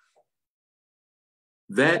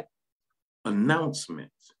 That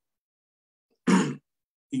announcement,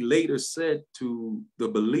 he later said to the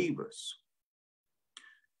believers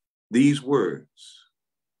these words.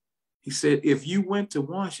 He said, "If you went to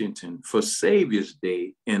Washington for Savior's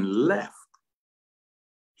Day and left,"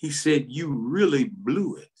 he said, "you really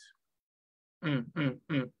blew it."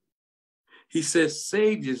 He said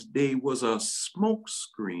Savior's Day was a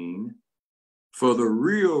smokescreen for the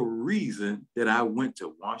real reason that I went to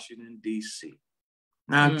Washington, D.C.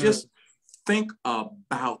 Now, just think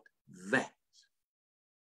about that.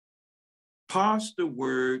 Parse the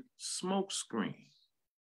word smokescreen.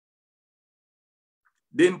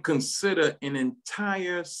 Then consider an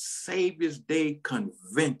entire Savior's Day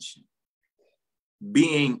convention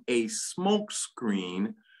being a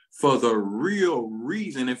smokescreen for the real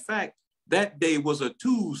reason. In fact, that day was a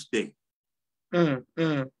Tuesday.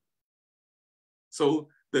 So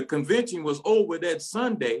the convention was over that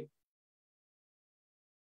Sunday,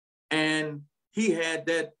 and he had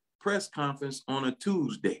that press conference on a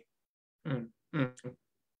Tuesday.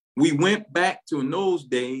 We went back to, in those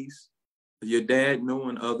days, your dad know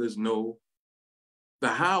and others know, the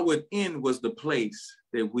Howard Inn was the place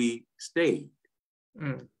that we stayed.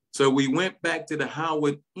 So we went back to the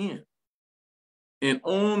Howard Inn. And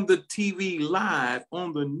on the TV live,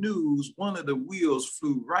 on the news, one of the wheels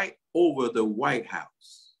flew right over the White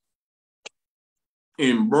House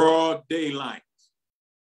in broad daylight.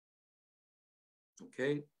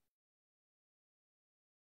 Okay?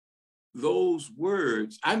 Those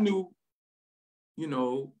words, I knew,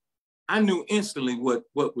 I knew instantly what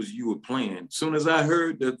was you were playing. As soon as I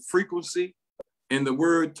heard the frequency and the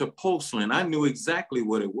word to porcelain, I knew exactly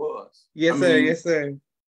what it was. Yes, sir. Yes, sir.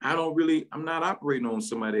 I'm not operating on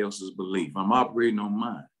somebody else's belief. I'm operating on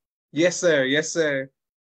mine. Yes, sir. Yes, sir.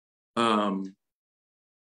 The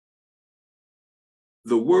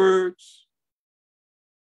words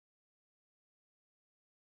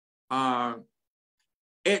are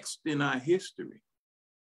etched in our history.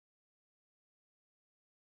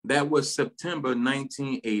 That was September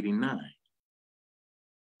 1989.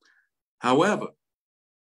 However,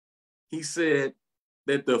 he said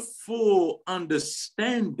that the full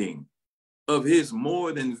understanding of his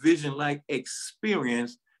more than vision-like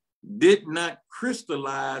experience did not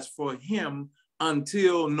crystallize for him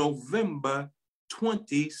until November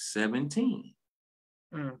 2017,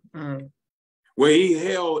 where he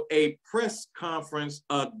held a press conference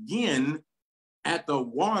again at the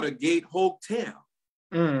Watergate Hotel.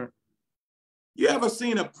 You ever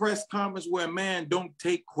seen a press conference where a man don't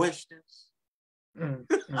take questions? Yeah,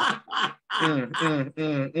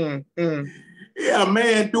 a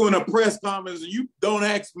man doing a press conference and you don't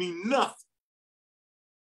ask me nothing.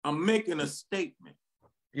 I'm making a statement.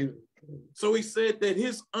 So he said that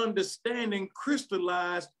his understanding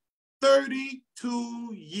crystallized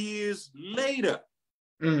 32 years later.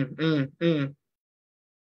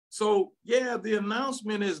 So yeah, the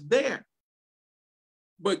announcement is there,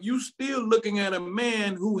 but you still looking at a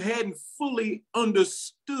man who hadn't fully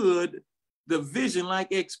understood the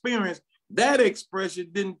vision-like experience. That expression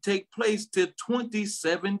didn't take place till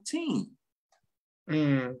 2017.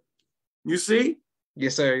 You see?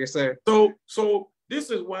 Yes, sir. Yes, sir. So This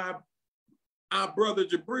is why our brother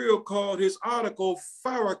Jabril called his article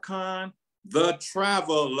Farrakhan the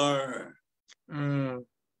Traveler.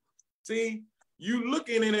 See, you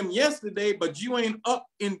looking at him yesterday, but you ain't up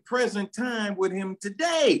in present time with him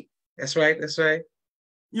today. That's right. That's right.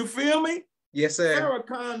 You feel me? Yes, sir.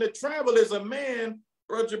 Farrakhan the Traveler is a man,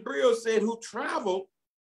 Brother Jabril said, who traveled,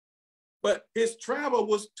 but his travel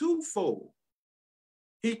was twofold.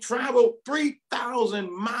 He traveled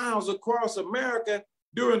 3,000 miles across America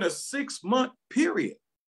during a 6-month period.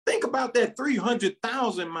 Think about that,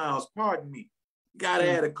 300,000 miles, pardon me. Got to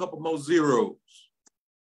add a couple more zeros.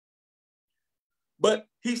 But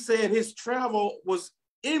he said his travel was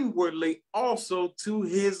inwardly also to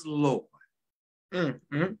his Lord. So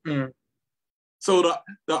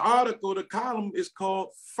the article, the column is called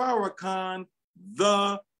Farrakhan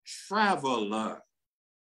the Traveler.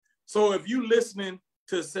 So if you listening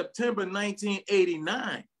to September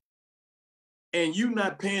 1989 and you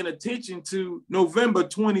not paying attention to November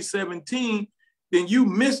 2017, then you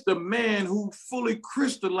missed a man who fully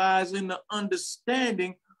crystallized in the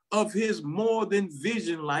understanding of his more than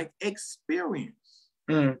vision-like experience.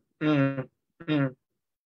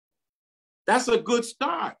 That's a good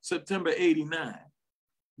start, September 89.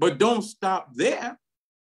 But don't stop there.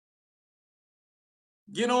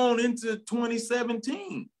 Get on into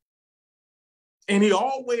 2017. And he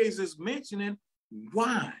always is mentioning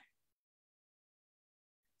why.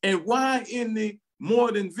 And why in the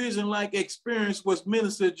more than vision-like experience was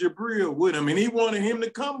Minister Jabril with him, and he wanted him to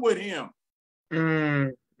come with him.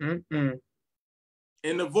 And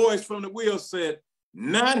the voice from the wheel said,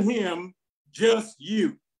 not him, just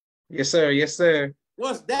you. Yes, sir. Yes, sir.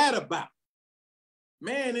 What's that about?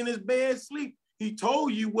 Man in his bed sleep. He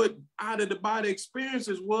told you what out of the body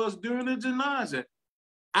experiences was during the janazah.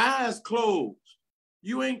 Eyes closed.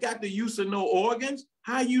 You ain't got the use of no organs.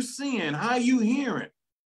 How you seeing? How you hearing?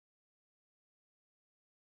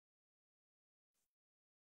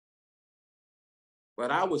 But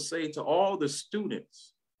I would say to all the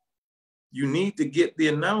students, you need to get the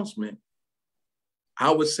announcement. I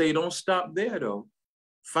would say don't stop there though.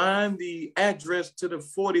 Find the address to the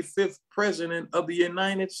 45th president of the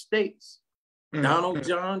United States, Donald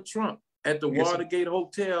John Trump, at the Watergate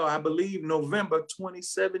Hotel, I believe November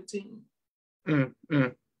 2017,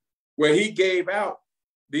 where he gave out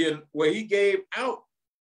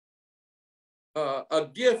a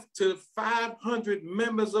gift to 500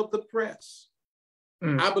 members of the press.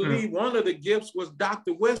 I believe one of the gifts was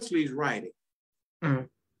Dr. Wesley's writing.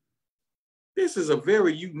 This is a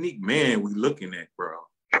very unique man we're looking at, bro.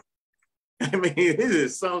 I mean, this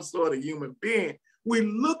is some sort of human being. We're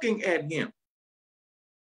looking at him.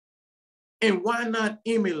 And why not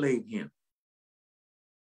emulate him?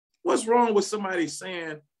 What's wrong with somebody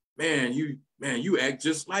saying, man, you act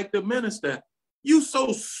just like the minister. You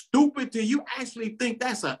so stupid till you actually think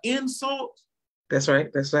that's an insult? That's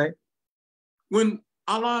right. That's right. When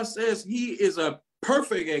Allah says he is a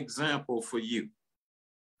perfect example for you.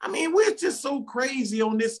 I mean, we're just so crazy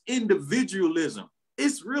on this individualism.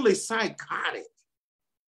 It's really psychotic.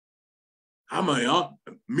 I mean,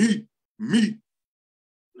 me.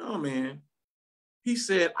 No, man. He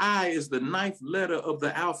said, I is the 9th letter of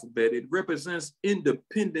the alphabet. It represents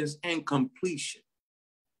independence and completion.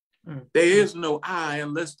 There is no I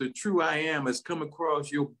unless the true I am has come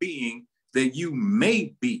across your being that you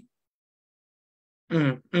may be.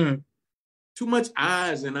 Too much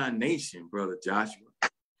eyes in our nation, Brother Joshua.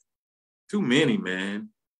 Too many, man.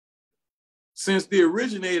 Since the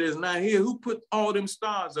originator is not here, who put all them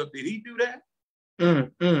stars up? Did he do that?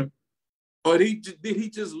 Or did he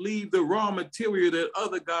just leave the raw material that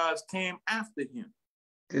other gods came after him?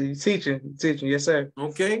 You teaching, yes, sir.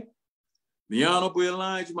 Okay. The Honorable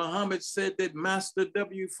Elijah Muhammad said that Master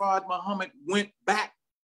W. Fard Muhammad went back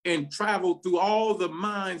and traveled through all the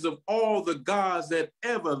minds of all the gods that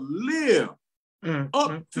ever lived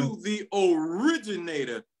up to the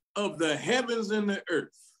originator of the heavens and the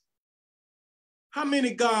earth. How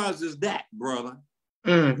many gods is that, brother?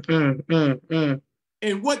 And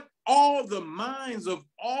what all the minds of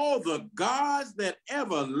all the gods that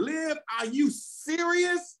ever lived? Are you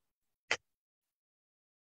serious?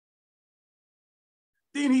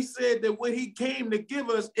 Then he said that what he came to give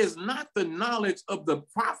us is not the knowledge of the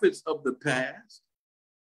prophets of the past.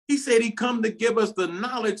 He said he come to give us the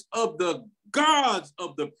knowledge of the gods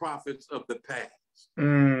of the prophets of the past.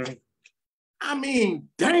 I mean,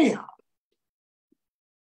 damn.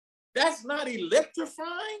 That's not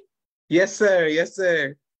electrifying? Yes, sir. Yes,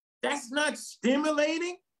 sir. That's not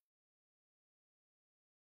stimulating?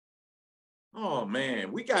 Oh,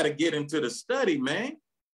 man, we got to get into the study, man.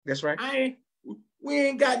 That's right. We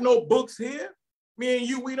ain't got no books here. Me and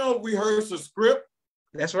you, we don't rehearse a script.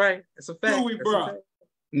 That's right. That's a fact. Do we, bro?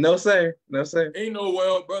 No, sir. No, sir. Ain't no,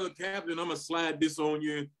 well, brother Captain, I'm gonna slide this on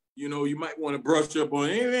you. You know, you might want to brush up on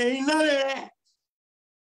it. Ain't none of that.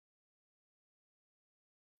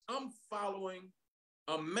 I'm following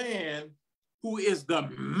a man who is the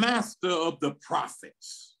master of the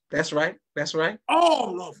prophets. That's right. That's right.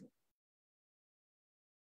 All of them.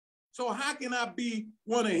 So how can I be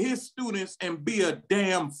one of his students and be a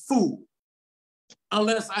damn fool?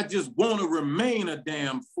 Unless I just want to remain a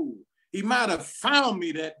damn fool. He might have found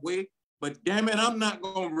me that way, but damn it, I'm not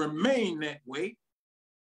going to remain that way.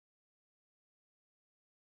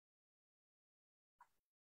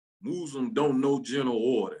 Muslims don't know general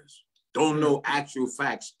orders, don't know actual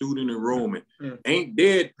facts, student enrollment, ain't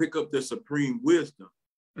dared pick up the supreme wisdom.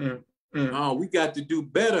 No, we got to do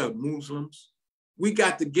better, Muslims. We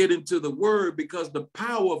got to get into the word because the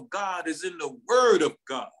power of God is in the word of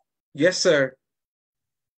God. Yes, sir.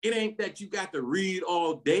 It ain't that you got to read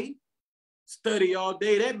all day, study all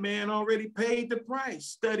day. That man already paid the price,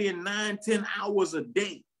 studying 9-10 hours a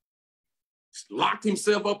day. Locked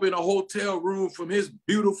himself up in a hotel room from his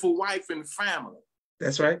beautiful wife and family.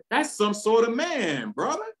 That's right. That's some sort of man,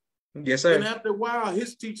 brother. Yes, sir. And after a while,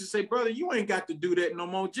 his teacher say, brother, you ain't got to do that no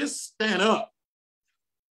more. Just stand up.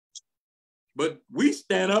 But we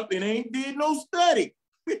stand up and ain't did no study.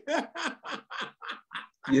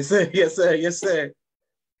 Yes, sir. Yes, sir. Yes, sir.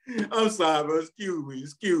 I'm sorry, bro.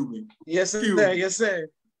 Excuse me. Yes, sir. Yes, sir.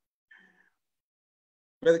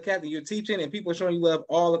 Brother Captain, you're teaching and people are showing you love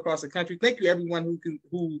all across the country. Thank you, everyone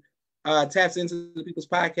who taps into the People's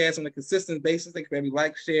Podcast on a consistent basis. Thank you for every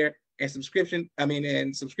like, share, and subscription.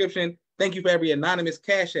 Thank you for every anonymous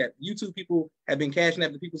cash app. YouTube people have been cashing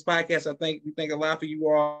out the People's Podcast. We thank a lot for you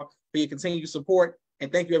all for your continued support.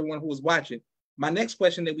 And thank you, everyone who was watching. My next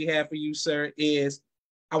question that we have for you, sir, is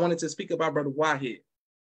I wanted to speak about Brother Wahid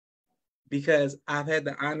because I've had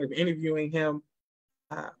the honor of interviewing him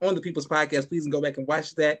on the People's Podcast. Please go back and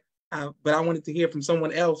watch that. But I wanted to hear from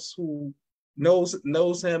someone else who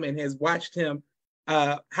knows him and has watched him.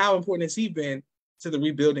 How important has he been to the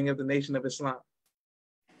rebuilding of the Nation of Islam?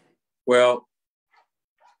 Well,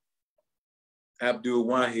 Abdul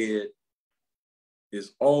Wahid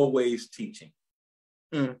is always teaching,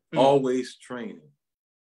 always training.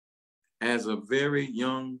 As a very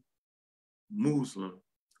young Muslim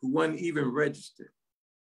who wasn't even registered,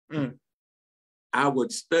 I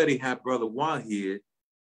would study how Brother Wahid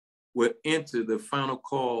would enter the Final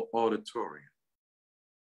Call auditorium.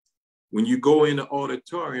 When you go in the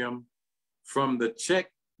auditorium, from the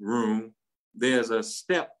check room, there's a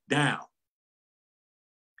step down.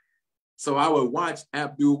 So I would watch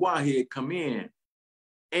Abdul Wahid come in,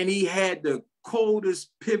 and he had the coldest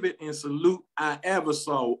pivot and salute I ever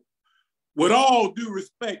saw. With all due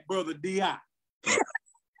respect, Brother D.I.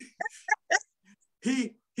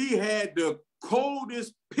 he had the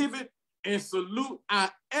coldest pivot and salute I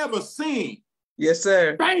ever seen. Yes,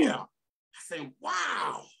 sir. Bam! I said,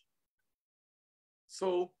 wow.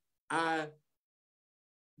 So I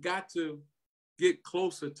got to get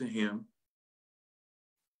closer to him,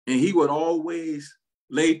 and he would always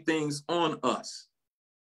lay things on us.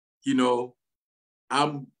 You know,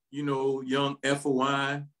 I'm, young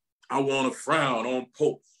FOI, I want to frown on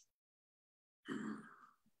Pope.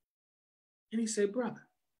 And he said, brother,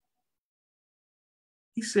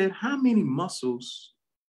 he said, how many muscles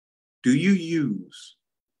do you use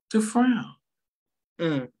to frown?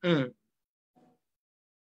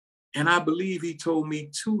 And I believe he told me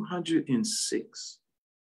 206.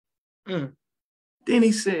 Then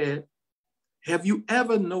he said, have you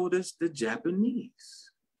ever noticed the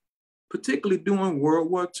Japanese, particularly during World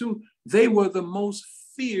War II? They were the most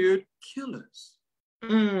feared killers.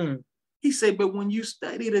 He said, but when you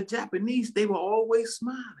study the Japanese, they were always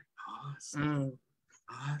smiling.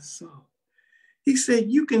 So he said,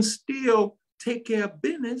 you can still take care of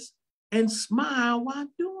business and smile while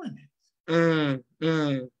doing it. I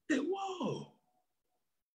said, whoa.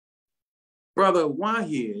 Brother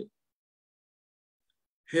Wahid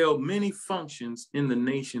held many functions in the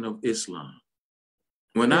Nation of Islam.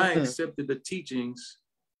 When I accepted the teachings,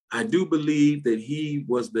 I do believe that he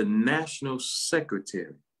was the national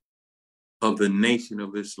secretary of the Nation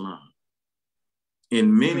of Islam.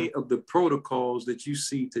 In many of the protocols that you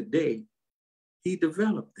see today, he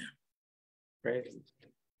developed them. Right.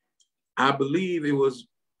 I believe it was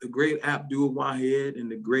the great Abdul Wahid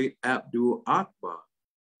and the great Abdul Akbar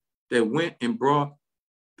that went and brought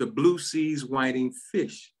the blue seas whiting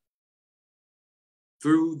fish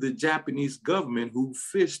through the Japanese government, who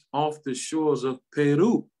fished off the shores of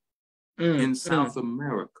Peru in South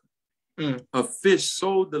America. A fish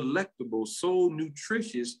so delectable, so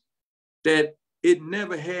nutritious that it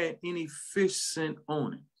never had any fish scent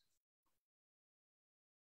on it.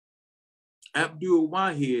 Abdul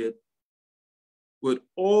Wahid would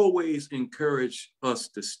always encourage us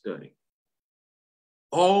to study.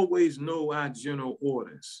 Always know our general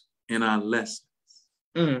orders and our lessons.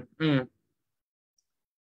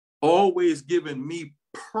 Always giving me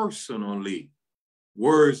personally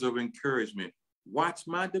words of encouragement. Watch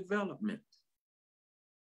my development.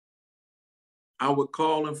 I would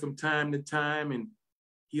call him from time to time, and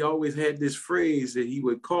he always had this phrase that he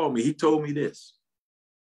would call me. He told me this.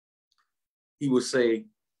 He would say,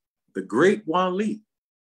 "The great Wali."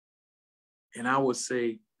 And I would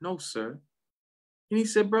say, "No, sir." And he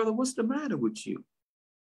said, "Brother, what's the matter with you?"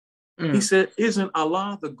 He said, "Isn't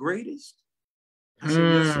Allah the greatest?" I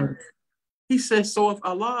said, "Yes, sir." He said, "So if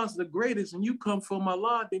Allah is the greatest and you come from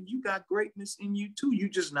Allah, then you got greatness in you too. You're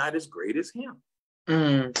just not as great as him."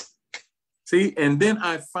 See, and then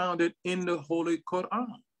I found it in the Holy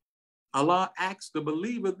Quran. Allah asked the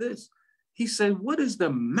believer this. He said, "What is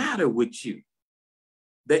the matter with you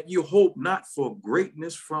that you hope not for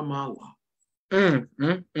greatness from Allah?"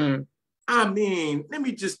 I mean,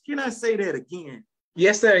 can I say that again?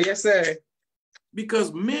 Yes, sir. Yes, sir.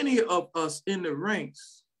 Because many of us in the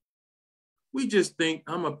ranks, we just think,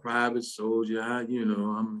 I'm a private soldier. I'm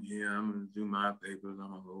here, I'm going to do my papers, I'm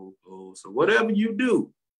going to hold clothes. So whatever you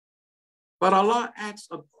do. But Allah asks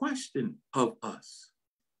a question of us.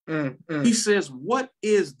 He says, "What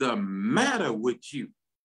is the matter with you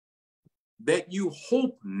that you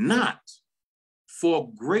hope not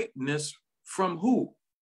for greatness from who?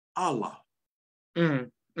 Allah."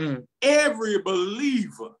 Every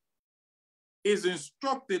believer is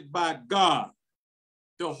instructed by God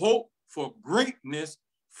to hope for greatness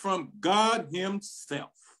from God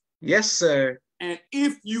himself. Yes, sir. And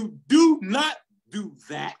if you do not do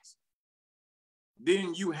that,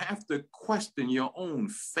 then you have to question your own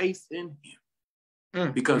faith in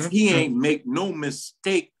him. Because he ain't make no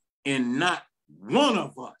mistake in not one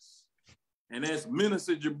of us. And as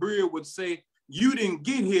Minister Jabril would say, you didn't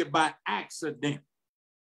get here by accident.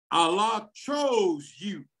 Allah chose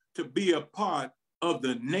you to be a part of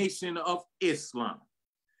the nation of Islam.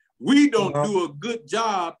 We don't do a good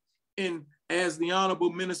job in, as the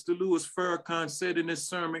Honorable Minister Louis Farrakhan said in his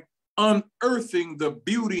sermon, unearthing the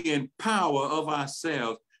beauty and power of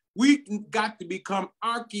ourselves. We got to become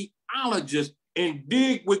archaeologists and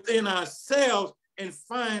dig within ourselves and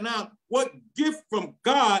find out what gift from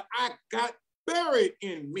God I got buried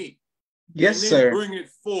in me. Yes, and then sir. Bring it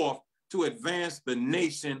forth to advance the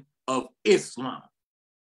nation of Islam.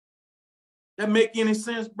 That make any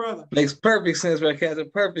sense, brother? Makes perfect sense, brother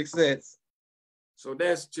Captain. Perfect sense. So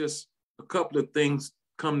that's just a couple of things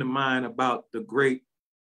come to mind about the great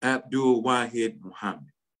Abdul Wahid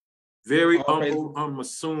Muhammad. Very humble,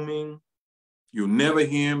 unassuming. You'll never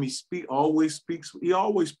hear him. He always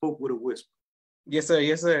spoke with a whisper. Yes, sir.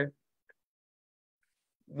 Yes, sir.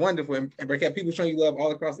 Wonderful. And Brother Cap, people showing you love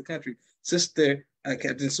all across the country. Sister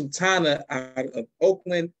Captain Sultana out of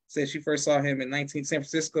Oakland said she first saw him in San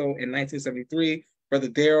Francisco in 1973. Brother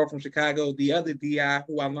Daryl from Chicago, the other DI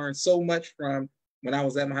who I learned so much from when I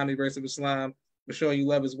was at Muhammad University of Islam, was showing you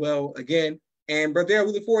love as well again. And Brother Daryl,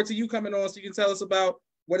 we look forward to you coming on so you can tell us about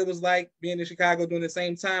what it was like being in Chicago during the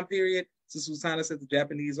same time period. Sister Sultana said the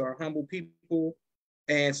Japanese are humble people.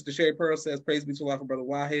 And Sister Sherry Pearl says, praise be to Allah for Brother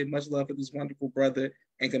Wahid. Much love for this wonderful brother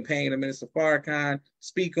and companion of Minister Farrakhan.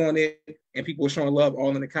 Speak on it. And people are showing love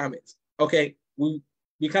all in the comments. Okay, we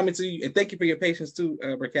coming to you. And thank you for your patience too,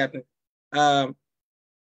 Brother Captain.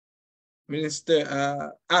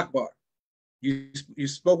 Minister Akbar, you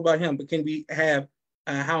spoke about him, but can we have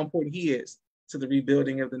how important he is to the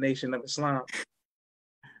rebuilding of the nation of Islam?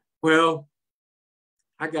 Well,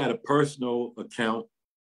 I got a personal account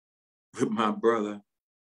with my brother.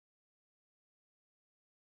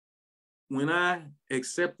 When I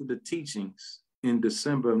accepted the teachings in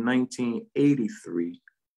December of 1983,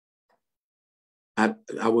 I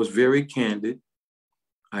was very candid.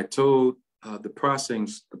 I told the processing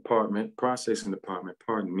department,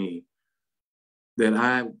 pardon me, that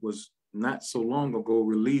I was not so long ago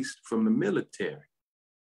released from the military,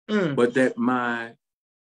 but that my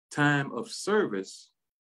time of service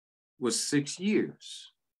was 6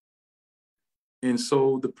 years. And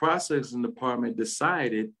so the processing department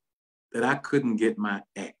decided that I couldn't get my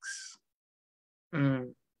X.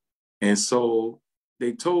 And so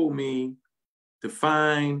they told me to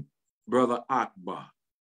find Brother Akbar.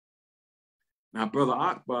 Now, Brother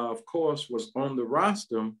Akbar, of course, was on the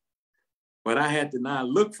roster, but I had to not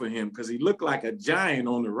look for him because he looked like a giant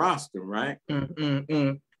on the roster, right?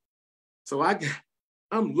 So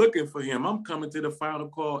I'm looking for him. I'm coming to the final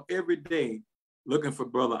call every day looking for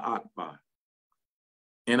Brother Akbar.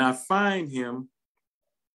 And I find him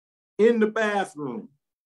in the bathroom.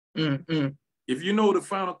 Mm-mm. If you know the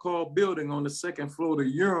final call building on the second floor, the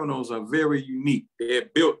urinals are very unique. They're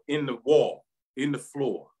built in the wall, in the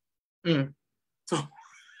floor. Mm. So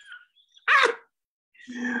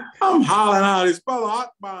I'm hollering out, "It's Brother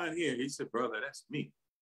Akbar in here." He said, "Brother, that's me."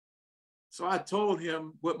 So I told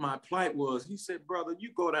him what my plight was. He said, "Brother,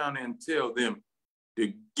 you go down there and tell them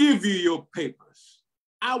to give you your papers.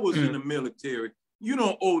 I was in the military. You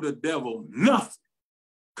don't owe the devil nothing.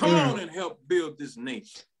 Come on and help build this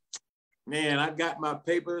nation." Man, I got my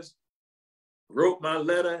papers, wrote my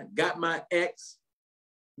letter, got my X.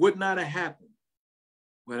 Would not have happened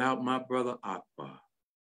without my brother Akbar.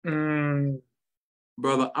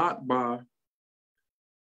 Brother Akbar,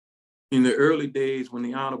 in the early days when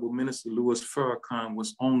the Honorable Minister Louis Farrakhan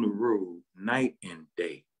was on the road night and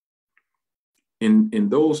day, in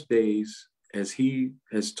those days, as he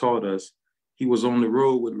has taught us, he was on the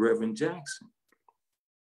road with Reverend Jackson,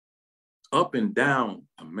 up and down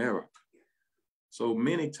America. So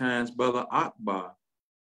many times, Brother Akbar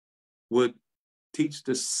would teach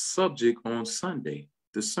the subject on Sunday,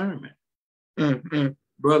 the sermon.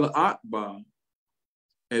 Brother Akbar,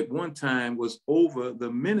 at one time, was over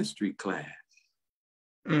the ministry class.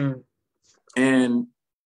 And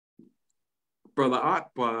Brother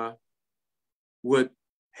Akbar would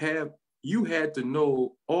have, you had to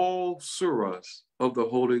know all surahs of the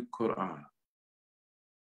Holy Quran.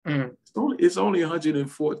 It's only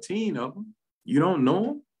 114 of them. You don't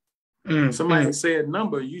know them? Somebody say a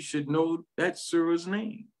number, you should know that surah's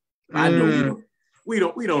name. I know we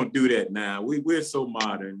don't do that now. We're so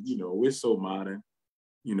modern, we're so modern,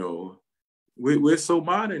 we're so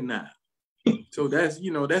modern now. So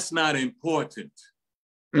that's not important.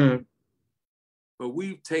 But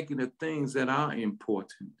we've taken the things that are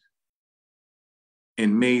important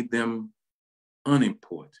and made them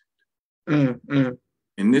unimportant.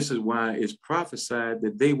 And this is why it's prophesied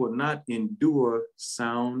that they will not endure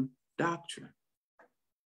sound doctrine.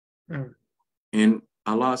 And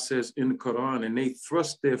Allah says in the Quran, and they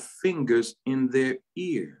thrust their fingers in their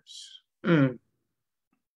ears. I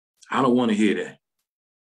don't want to hear that.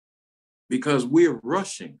 Because we're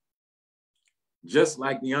rushing. Just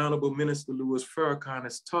like the Honorable Minister Louis Farrakhan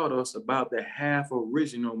has taught us about the half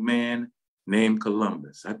original man named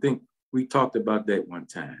Columbus. I think we talked about that one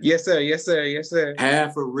time. Yes, sir. Yes, sir. Yes, sir.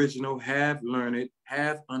 Half original, half learned,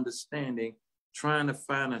 half understanding, trying to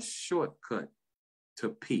find a shortcut to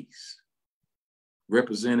peace,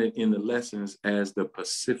 represented in the lessons as the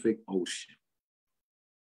Pacific Ocean.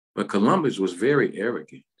 But Columbus was very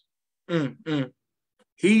arrogant.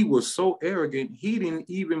 He was so arrogant, he didn't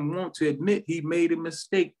even want to admit he made a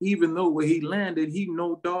mistake, even though where he landed, he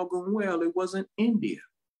know doggone well it wasn't India.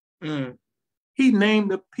 He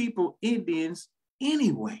named the people Indians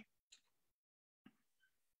anyway.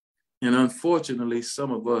 And unfortunately, some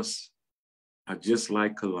of us are just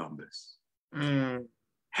like Columbus.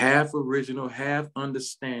 Half original, half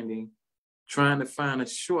understanding, trying to find a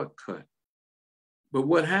shortcut. But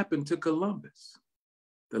what happened to Columbus?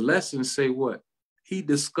 The lessons say what? He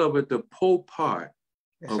discovered the pole part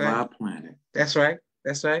of our planet. That's right.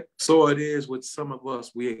 That's right. So it is with some of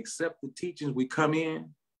us. We accept the teachings, we come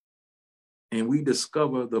in, and we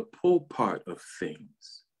discover the pole part of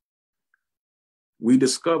things. We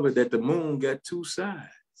discover that the moon got two sides.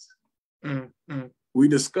 We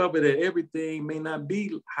discover that everything may not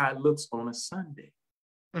be how it looks on a Sunday.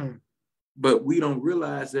 But we don't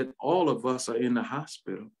realize that all of us are in the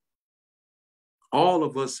hospital. All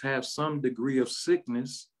of us have some degree of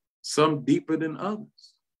sickness, some deeper than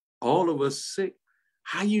others. All of us sick.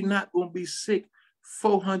 How you not going to be sick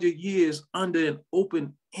 400 years under an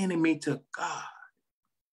open enemy to God?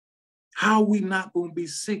 How are we not going to be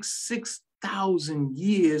sick 6,000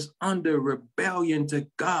 years under rebellion to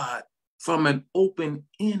God from an open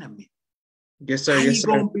enemy? Yes, sir. How yes, you sir.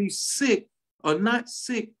 going to be sick or not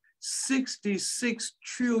sick 66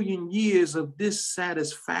 trillion years of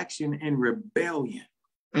dissatisfaction and rebellion?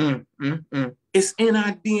 It's in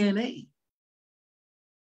our DNA.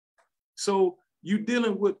 So you're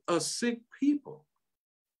dealing with a sick people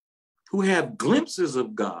who have glimpses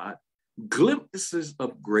of God, glimpses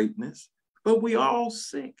of greatness, but we all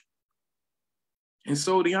sick. And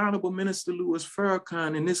so the Honorable Minister Louis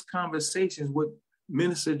Farrakhan in this conversation, what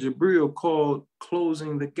Minister Jabril called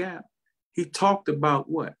closing the gap, he talked about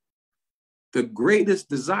what? The greatest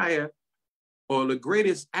desire or the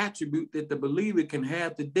greatest attribute that the believer can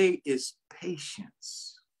have today is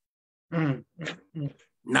patience.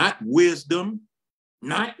 Not wisdom,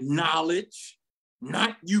 not knowledge,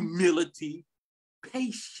 not humility,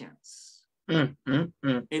 patience. And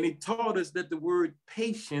he taught us that the word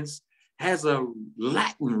patience has a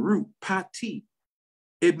Latin root, pati.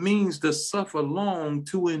 It means to suffer long,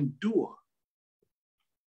 to endure.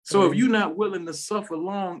 So if you're not willing to suffer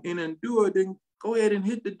long and endure, then go ahead and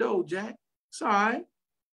hit the door, Jack. It's all right.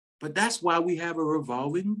 But that's why we have a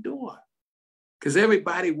revolving door. Because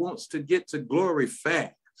everybody wants to get to glory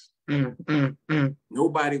fast.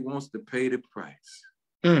 Nobody wants to pay the price.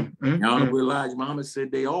 Hon Elijah Muhammad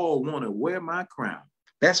said they all want to wear my crown.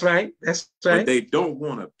 That's right. That's right. But they don't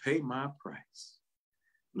want to pay my price.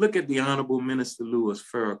 Look at the Honorable Minister Louis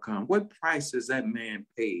Farrakhan. What price has that man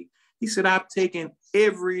paid? He said, I've taken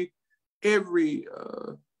every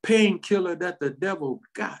painkiller that the devil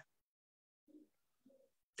got.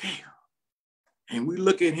 Damn. And we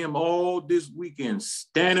look at him all this weekend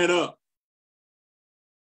standing up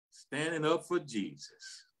for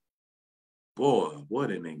Jesus. Boy, what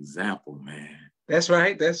an example, man. That's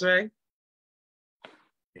right. That's right.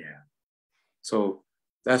 Yeah. So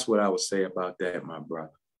that's what I would say about that, my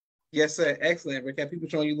brother. Yes, sir. Excellent. We got people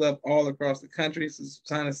showing you love all across the country. So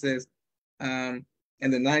Sana says, and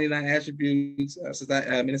the 99 attributes,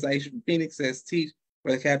 Minister Aisha from Phoenix says, teach,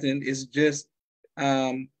 Brother Captain, is just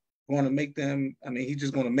going to make them, he's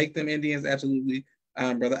just going to make them Indians. Absolutely.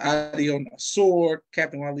 Brother Adio, sword,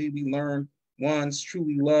 Captain Wali, we learn ones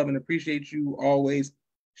truly love and appreciate you always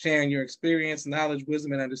sharing your experience, knowledge,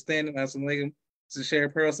 wisdom, and understanding. Assalamu alaikum. Share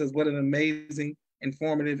Pearl says, what an amazing,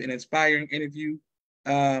 informative, and inspiring interview.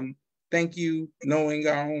 Thank you. Knowing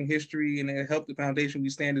our own history and it helped the foundation we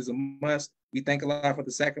stand is a must. We thank a lot for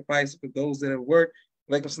the sacrifice for those that have worked.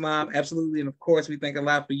 Alaikum salam, absolutely. And of course, we thank a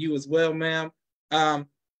lot for you as well, ma'am. Brother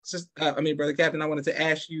Captain, I wanted to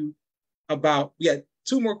ask you about, we got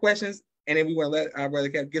two more questions, and then we want to let our Brother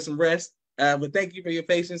Captain get some rest. But thank you for your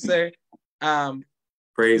patience, sir. Praise Allah.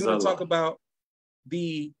 We want to talk about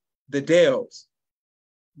the Dells,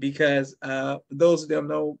 because those of them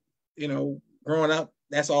know, growing up,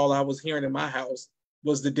 that's all I was hearing in my house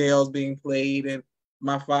was the Dells being played. And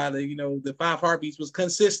my father, the Five Heartbeats was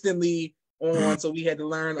consistently on. So we had to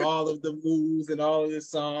learn all of the moves and all of the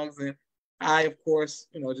songs. And I, of course,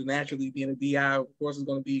 just naturally being a DI, of course, was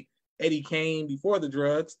going to be Eddie Kane before the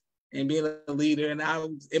drugs and being a leader. And I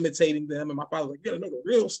was imitating them. And my father was like, you gotta know the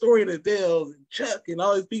real story of the Dells and Chuck and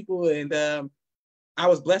all these people. And I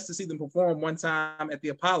was blessed to see them perform one time at the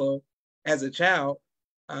Apollo as a child.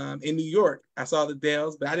 In New York, I saw the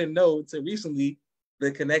Dells, but I didn't know until recently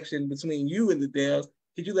the connection between you and the Dells.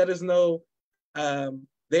 Could you let us know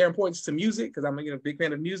their importance to music? Because I'm a big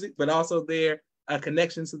fan of music, but also their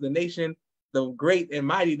connections to the nation, the great and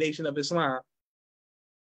mighty nation of Islam.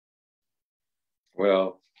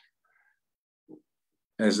 Well,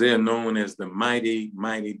 as they're known as the mighty,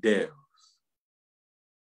 mighty Dells,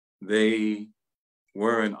 they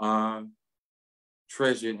were and are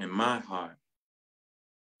treasured in my heart.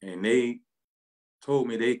 And they told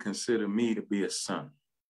me they consider me to be a son.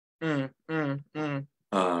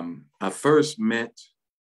 I first met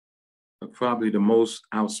probably the most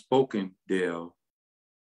outspoken Dell.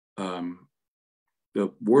 The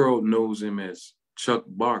world knows him as Chuck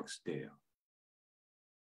Barksdale.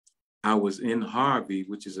 I was in Harvey,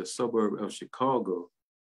 which is a suburb of Chicago,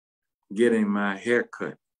 getting my hair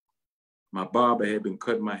cut. My barber had been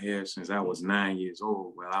cutting my hair since I was 9 years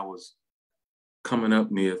old. Well, I was coming up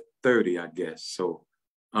near 30, I guess. So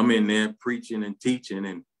I'm in there preaching and teaching,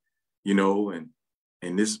 and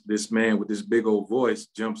and this man with this big old voice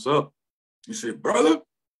jumps up. He said, brother,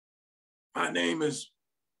 my name is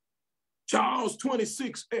Charles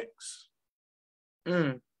 26X.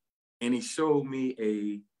 And he showed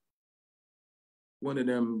me one of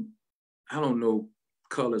them, I don't know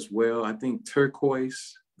colors well, I think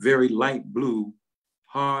turquoise, very light blue,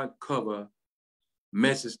 hardcover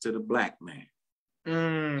Message to the Black Man.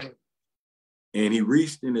 And he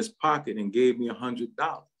reached in his pocket and gave me $100.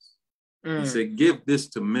 He said, give this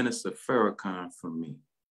to Minister Farrakhan from me.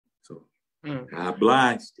 So I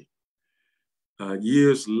obliged him.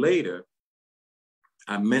 Years later,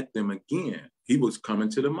 I met them again. He was coming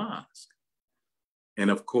to the mosque. And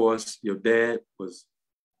of course, your dad was,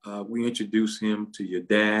 we introduced him to your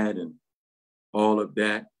dad and all of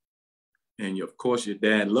that. And of course, your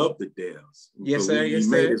dad loved the Dells. Yes, sir. He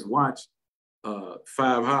made us watch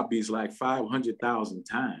Five Heartbeats like 500,000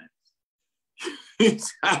 times.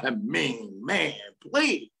 I mean, man,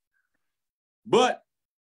 please. But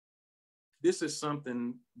this is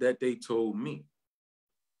something that they told me,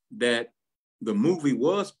 that the movie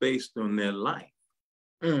was based on their life.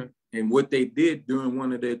 And what they did during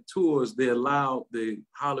one of their tours, they allowed the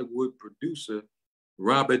Hollywood producer,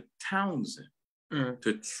 Robert Townsend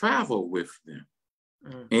to travel with them.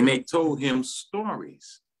 And they told him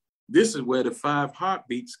stories. This is where the 5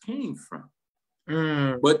 Heartbeats came from.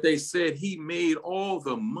 But they said he made all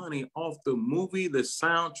the money off the movie, the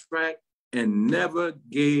soundtrack, and never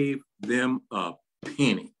gave them a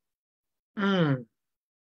penny.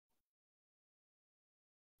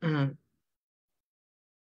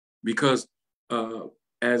 Because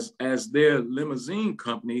as their limousine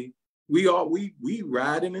company, we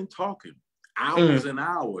riding and talking hours and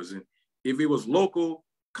hours. And if it was local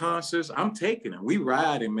concerts, I'm taking them. We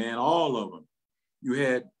riding, man, all of them. You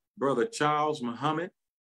had Brother Charles Muhammad,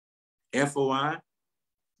 FOI.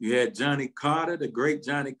 You had Johnny Carter, the great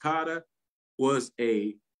Johnny Carter was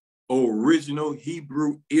a original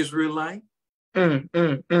Hebrew Israelite.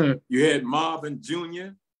 You had Marvin Jr.,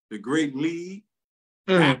 the great lead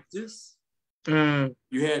Baptist. You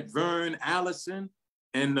had Vern Allison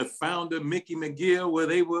and the founder Mickey McGill, where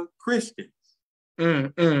they were Christians.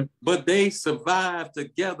 But they survived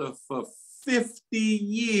together for 50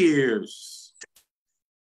 years.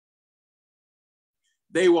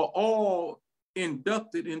 They were all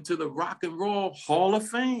inducted into the Rock and Roll Hall of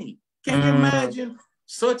Fame. Can you imagine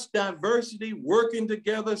such diversity, working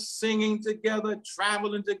together, singing together,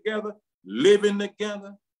 traveling together, living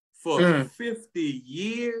together for 50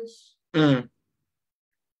 years?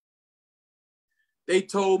 They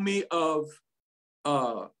told me of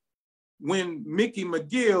when Mickey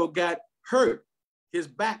McGill got hurt, his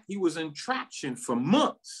back, he was in traction for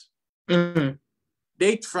months.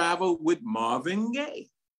 They traveled with Marvin Gaye.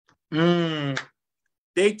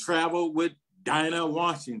 They traveled with Dinah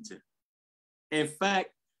Washington. In fact,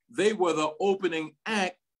 they were the opening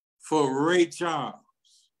act for Ray Charles.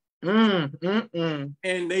 And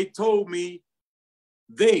they told me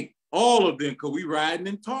all of them, because we riding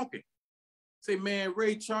and talking, say, man,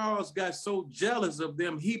 Ray Charles got so jealous of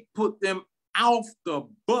them, he put them off the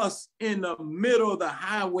bus in the middle of the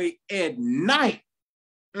highway at night.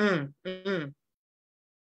 So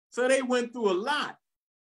they went through a lot.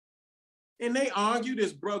 And they argued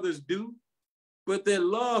as brothers do, but their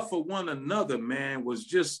love for one another, man, was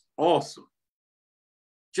just awesome.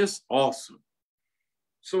 Just awesome.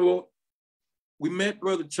 So we met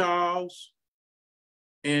Brother Charles,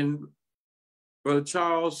 and Brother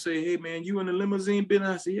Charles said, hey, man, you in the limousine business?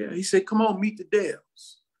 I said, yeah. He said, come on, meet the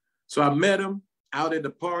Dells. So I met him out at the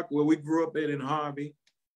park where we grew up at in Harvey.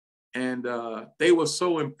 And they were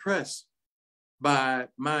so impressed by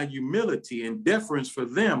my humility and deference for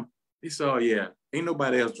them. They said, oh, yeah, ain't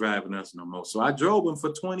nobody else driving us no more. So I drove him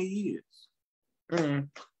for 20 years.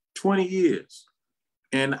 20 years.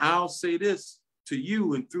 And I'll say this to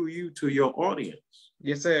you and through you to your audience.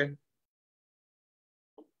 Yes, sir.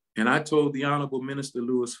 And I told the Honorable Minister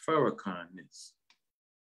Louis Farrakhan this,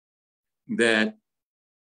 that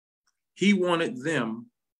he wanted them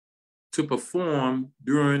to perform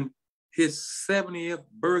during his 70th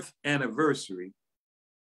birth anniversary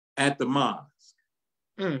at the mosque.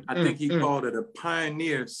 I think he called it a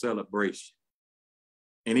pioneer celebration.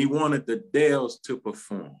 And he wanted the Dells to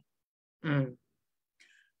perform.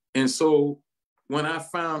 And so when I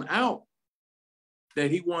found out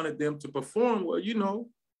that he wanted them to perform, well, you know,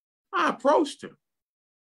 I approached him.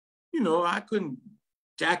 You know, I couldn't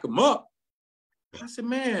jack him up. I said,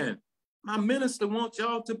 man, my minister wants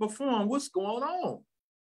y'all to perform. What's going on?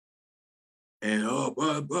 And,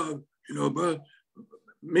 but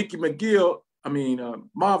Mickey McGill,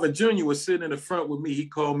 Marvin Jr. was sitting in the front with me. He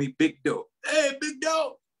called me Big Doe. Hey, Big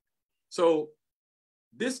Doe. So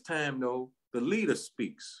this time, though, the leader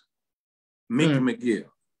speaks, Mickey McGill.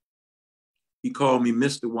 He called me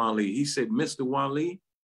Mr. Wali. He said, Mr. Wali,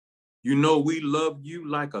 you know we love you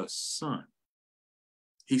like a son.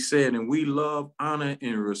 He said, and we love, honor,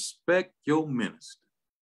 and respect your minister.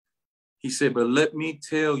 He said, but let me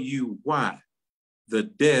tell you why the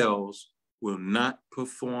Dells will not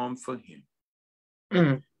perform for him.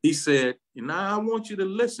 He said, and now I want you to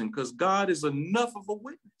listen, because God is enough of a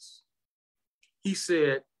witness. He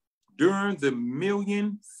said, during the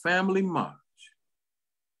Million Family March,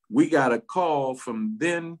 we got a call from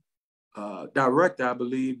then director, I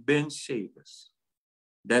believe, Ben Shavers,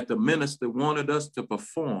 that the minister wanted us to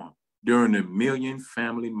perform during the Million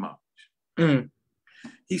Family March.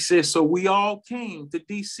 He said, so we all came to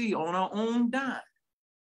DC on our own dime.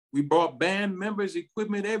 We brought band members,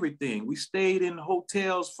 equipment, everything. We stayed in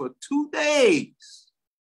hotels for 2 days.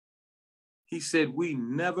 He said, we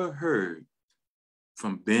never heard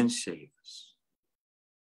from Ben Shavers.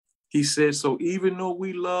 He said, so even though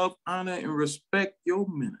we love, honor, and respect your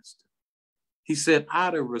minister, he said,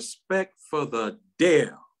 out of respect for the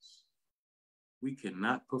Dells, we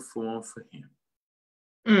cannot perform for him.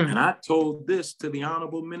 And I told this to the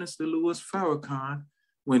Honorable Minister Louis Farrakhan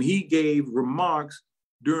when he gave remarks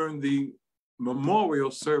during the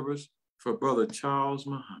memorial service for Brother Charles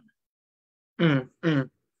Muhammad.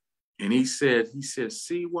 And he said,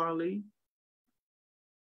 see, Wali,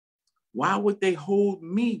 why would they hold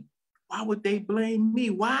me? Why would they blame me?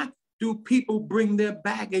 Why do people bring their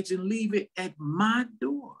baggage and leave it at my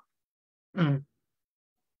door? And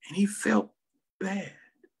he felt bad.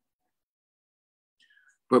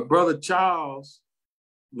 But Brother Charles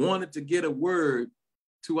wanted to get a word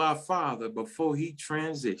to our father before he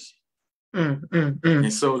transitioned.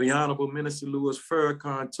 And so the Honorable Minister Louis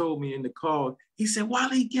Farrakhan told me in the call, he said,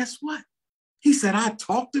 Wali, guess what? He said, I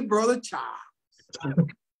talked to Brother Charles.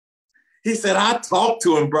 He said, I talked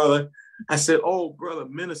to him, brother. I said, oh, Brother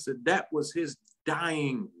Minister, that was his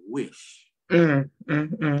dying wish.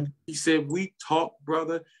 He said, we talked,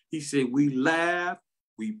 brother. He said, we laughed,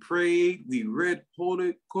 we prayed, we read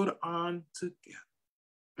Holy Quran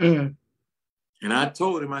together. And I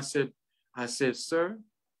told him, I said, sir,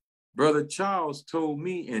 Brother Charles told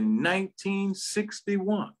me in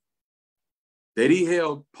 1961 that he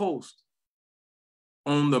held post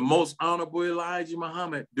on the Most Honorable Elijah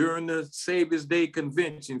Muhammad during the Savior's Day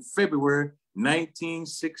Convention, February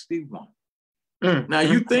 1961. Now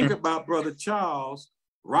you think about Brother Charles,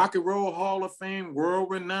 Rock and Roll Hall of Fame,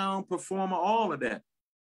 world-renowned performer, all of that.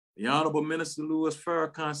 The Honorable Minister Louis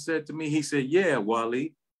Farrakhan said to me, he said, yeah,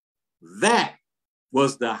 Wali, that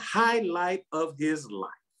was the highlight of his life.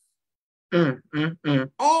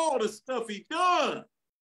 All the stuff he done,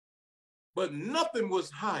 but nothing was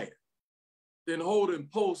higher than holding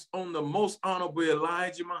post on the Most Honorable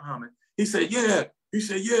Elijah Muhammad. He said, yeah,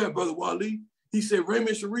 Brother Wali. He said,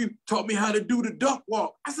 Raymond Sharif taught me how to do the duck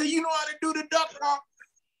walk. I said, you know how to do the duck walk?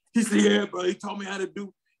 He said, yeah, brother, he taught me how to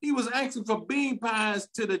do. He was asking for bean pies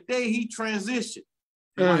to the day he transitioned.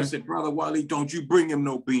 And I said, Brother Wali, don't you bring him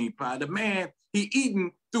no bean pie. The man, he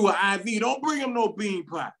eating through an IV. Don't bring him no bean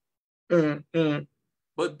pie.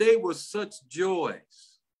 But they were such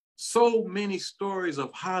joys. So many stories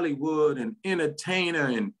of Hollywood and entertainer.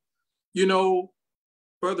 And, you know,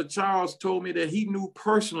 Brother Charles told me that he knew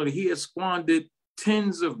personally he had squandered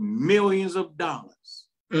tens of millions of dollars.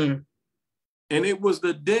 And it was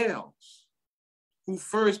the Dells who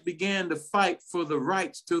first began to fight for the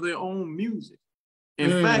rights to their own music.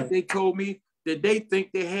 In fact, they told me that they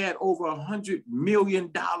think they had over $100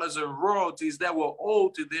 million in royalties that were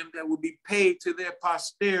owed to them that would be paid to their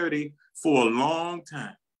posterity for a long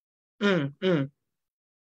time.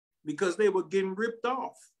 Because they were getting ripped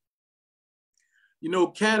off. You know,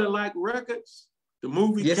 Cadillac Records, the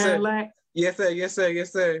movie Cadillac? Sir. Yes,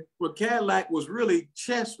 sir. Well, Cadillac was really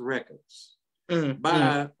Chess Records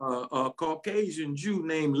by a Caucasian Jew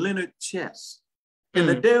named Leonard Chess. And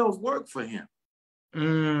the Dells worked for him.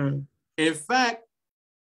 In fact,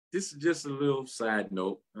 this is just a little side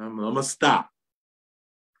note. I'm going to stop.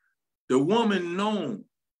 The woman known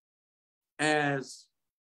as,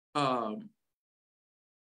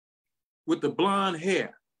 with the blonde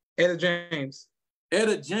hair. Etta James.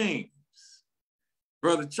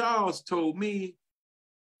 Brother Charles told me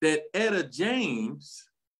that Etta James,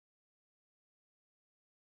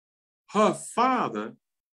 her father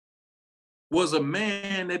was a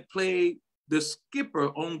man that played the skipper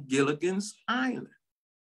on Gilligan's Island.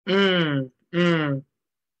 That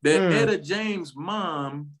Etta James'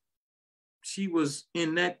 mom, she was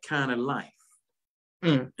in that kind of life.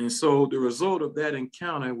 And so the result of that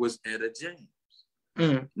encounter was Etta James.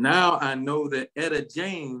 Now I know that Etta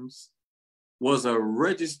James was a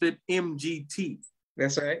registered MGT.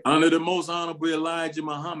 That's right. Under the Most Honorable Elijah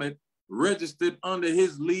Muhammad, registered under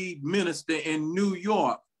his lead minister in New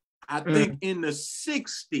York, I think in the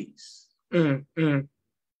 60s.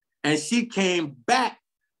 And she came back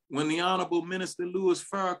when the Honorable Minister Louis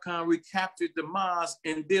Farrakhan recaptured the mosque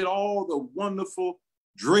and did all the wonderful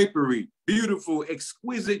drapery, beautiful,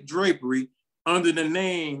 exquisite drapery under the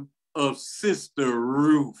name of Sister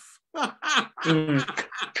Ruth.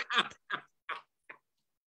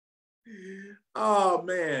 Oh,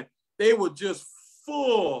 man. They were just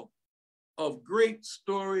full of great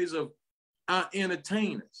stories of our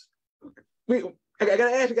entertainers. Wait, I gotta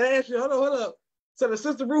ask you, hold up. So the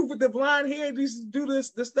Sister Ruth with the blonde hair used to do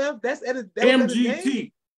this stuff? That's Etta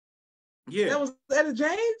MGT. Yeah. That was Etta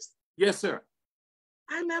James? Yes, sir.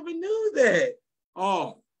 I never knew that.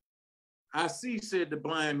 Oh, I see, said the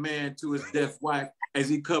blind man to his deaf wife as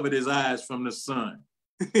he covered his eyes from the sun.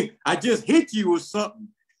 I just hit you with something.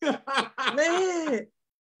 Man,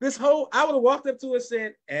 I would have walked up to her and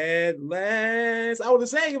said, at last. I would have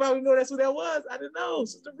sang if I would know that's who that was. I didn't know,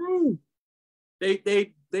 Sister Ruth.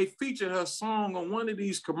 They they featured her song on one of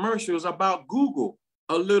these commercials about Google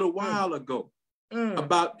a little while ago.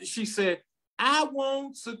 She said, I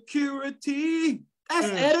want security. That's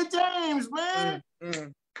Eddie James, man.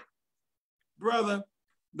 Brother,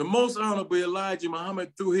 the most honorable Elijah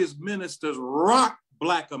Muhammad, through his ministers, rocked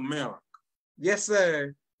Black America. Yes,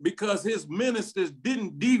 sir. Because his ministers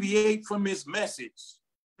didn't deviate from his message.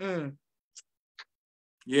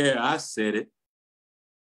 Yeah, I said it.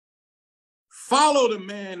 Follow the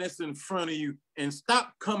man that's in front of you and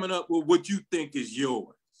stop coming up with what you think is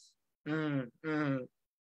yours. The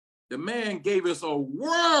man gave us a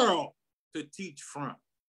world to teach from.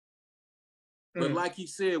 But like he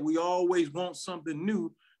said, we always want something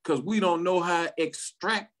new because we don't know how to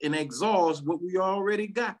extract and exhaust what we already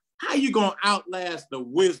got. How you gonna outlast the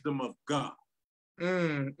wisdom of God?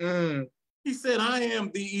 He said, I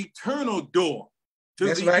am the eternal door to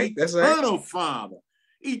eternal Father.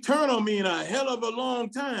 Eternal mean a hell of a long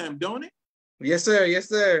time, don't it? Yes, sir. Yes,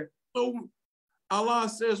 sir. So Allah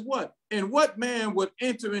says what? And what man would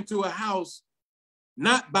enter into a house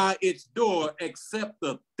not by its door except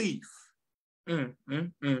the thief?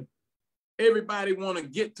 Everybody want to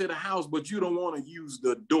get to the house, but you don't want to use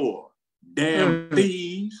the door. Damn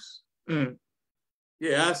thieves.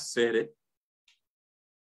 Yeah, I said it.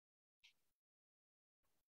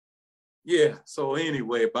 Yeah, so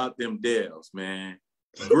anyway, about them Dells, man.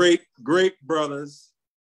 Great brothers,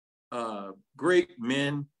 great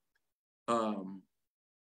men,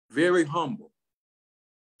 very humble.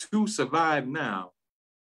 Two survive now.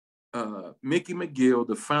 Mickey McGill,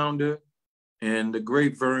 the founder, and the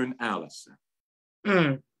great Vern Allison.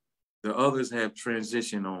 The others have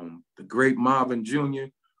transitioned on. The great Marvin Jr.,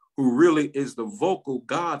 who really is the vocal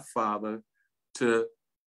godfather to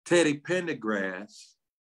Teddy Pendergrass,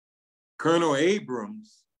 Colonel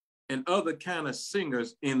Abrams, and other kind of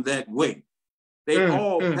singers in that way. They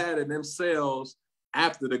all patterned themselves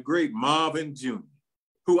after the great Marvin Jr.,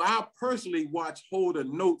 who I personally watched hold a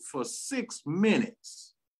note for 6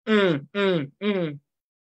 minutes. 6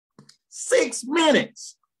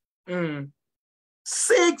 minutes.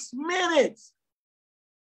 6 minutes.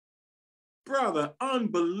 Brother,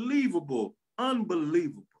 unbelievable,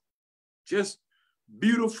 unbelievable. Just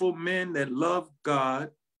beautiful men that love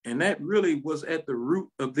God, and that really was at the root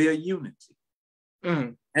of their unity.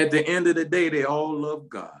 At the end of the day, they all love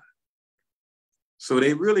God. So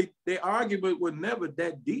their argument was never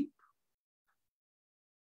that deep.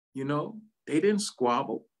 You know, they didn't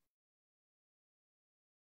squabble.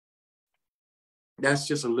 That's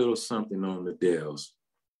just a little something on the Dells,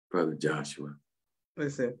 Brother Joshua.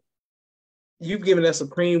 Listen, you've given us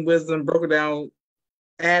supreme wisdom, broken down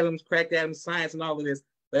atoms, cracked atoms, science, and all of this.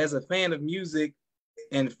 But as a fan of music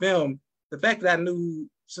and film, the fact that I knew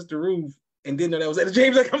Sister Ruth and didn't know that was Eddie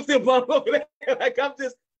James, like I'm still blown over that. Like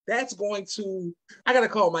that's going to, I gotta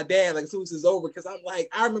call my dad like as soon as it's over, because I'm like,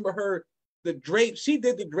 I remember her, the drapes, she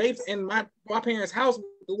did the drapes in my parents' house with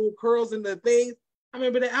the little curls and the things. I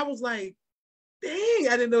remember that. I was like, dang,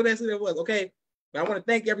 I didn't know that's who that was. Okay, but I want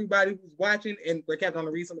to thank everybody who's watching, and we're going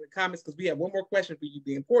to read some of the comments because we have one more question for you,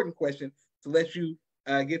 the important question, to let you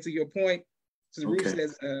get to your point. Sister Ruth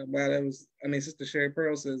says, wow, that was, Sister Sherry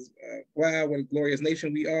Pearl says, wow, what a glorious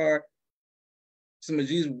nation we are.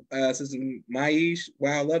 Sister Maish,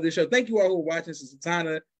 wow, I love this show. Thank you all who are watching. Sister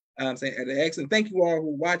Tana saying excellent. Thank you all who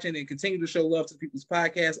are watching and continue to show love to People's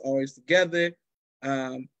Podcast, always together.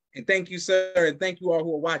 And thank you, sir, and thank you all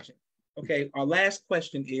who are watching. Okay, our last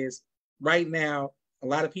question is, right now, a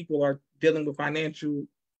lot of people are dealing with financial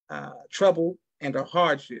trouble and a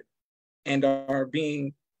hardship and are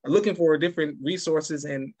looking for different resources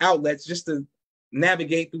and outlets just to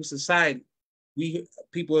navigate through society.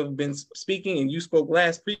 People have been speaking, and you spoke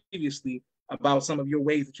previously about some of your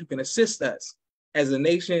ways that you can assist us as a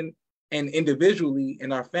nation and individually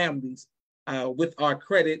in our families with our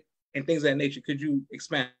credit and things of that nature. Could you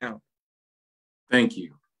expound? Thank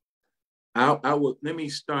you. Let me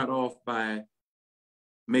start off by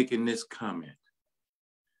making this comment.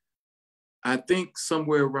 I think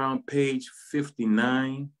somewhere around page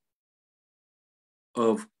 59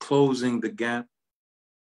 of Closing the Gap,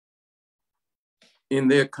 in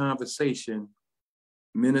their conversation,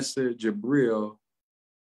 Minister Jabril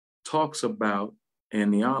talks about,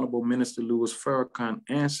 and the Honorable Minister Louis Farrakhan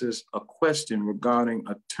answers a question regarding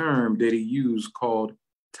a term that he used called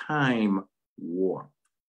time warp.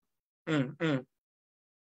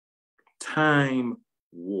 Time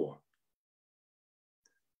warp.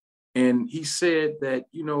 And he said that,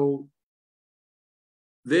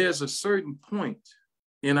 there's a certain point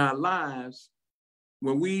in our lives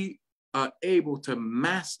when we are able to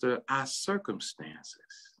master our circumstances.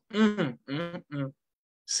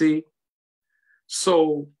 See?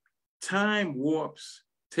 So time warps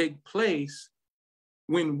take place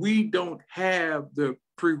when we don't have the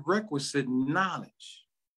prerequisite knowledge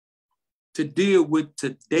to deal with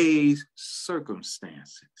today's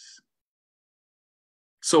circumstances.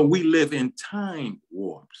 So we live in time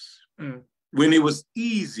warps when it was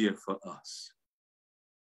easier for us.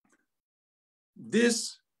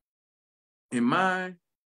 This, in my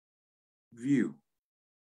view,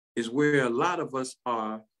 is where a lot of us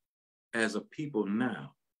are as a people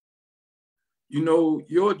now. You know,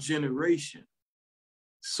 your generation,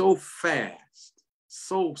 so fast,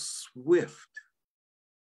 so swift,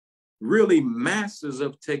 really masters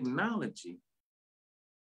of technology.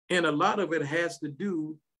 And a lot of it has to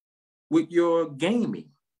do with your gaming,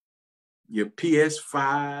 your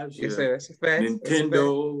PS5s, your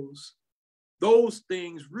Nintendos. Those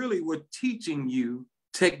things really were teaching you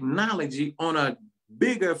technology on a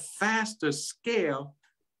bigger, faster scale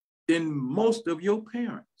than most of your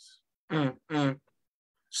parents.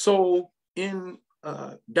 So in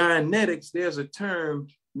Dianetics, there's a term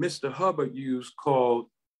Mr. Hubbard used called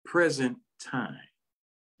present time.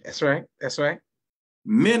 That's right. That's right.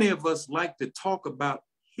 Many of us like to talk about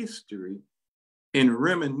history and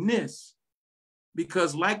reminisce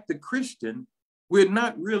because, like the Christian, we're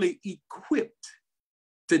not really equipped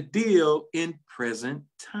to deal in present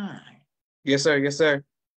time. Yes, sir. Yes, sir.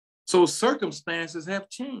 So circumstances have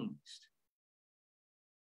changed.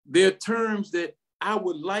 There are terms that I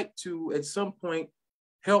would like to, at some point,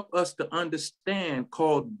 help us to understand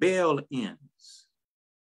called bail-ins.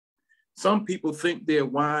 Some people think they're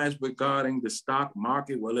wise regarding the stock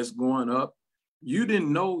market. Well, it's going up. You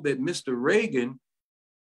didn't know that Mr. Reagan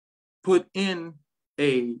put in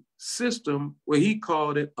a system where he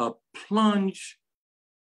called it a plunge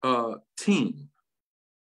team,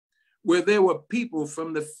 where there were people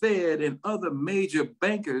from the Fed and other major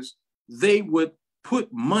bankers. They would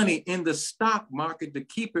put money in the stock market to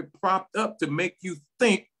keep it propped up to make you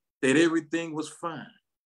think that everything was fine.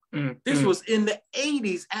 This was in the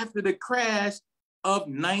 80s after the crash of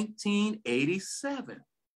 1987.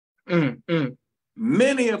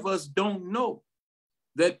 Many of us don't know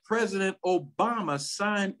that President Obama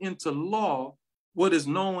signed into law what is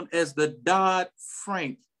known as the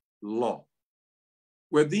Dodd-Frank law,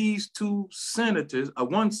 where these two senators,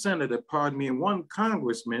 one senator, pardon me, and one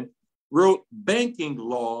congressman wrote banking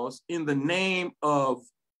laws in the name of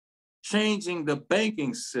changing the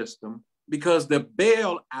banking system because the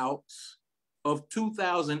bailouts of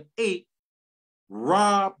 2008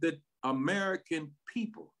 robbed the American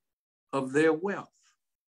people of their wealth,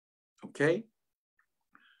 okay?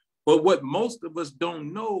 But what most of us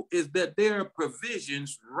don't know is that there are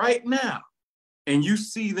provisions right now, and you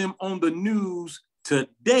see them on the news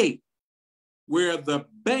today, where the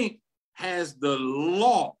bank has the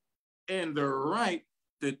law and the right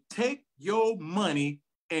to take your money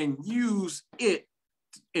and use it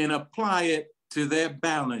and apply it to their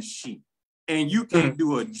balance sheet. And you can't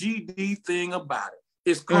do a GD thing about it.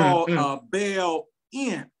 It's called a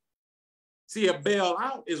bail-in. See, a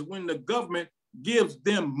bailout is when the government gives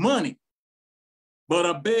them money, but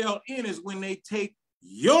a bail-in is when they take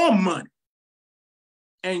your money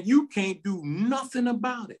and you can't do nothing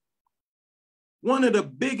about it. One of the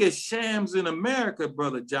biggest shams in America,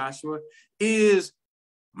 Brother Joshua, is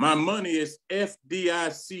my money is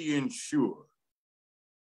FDIC insured.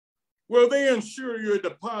 Well, they insure your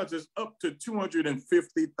deposits up to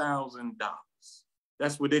 $250,000.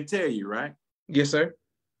 That's what they tell you, right? Yes, sir.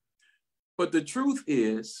 But the truth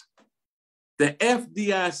is, the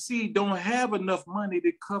FDIC don't have enough money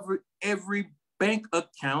to cover every bank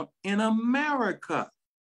account in America.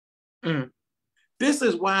 This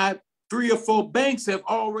is why 3 or 4 banks have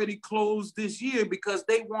already closed this year, because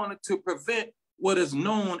they wanted to prevent what is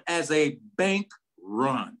known as a bank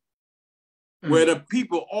run, where the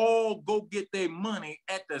people all go get their money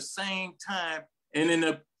at the same time, and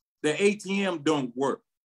then the ATM don't work.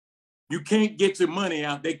 You can't get your money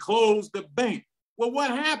out. They closed the bank. Well,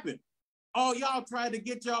 what happened? All y'all tried to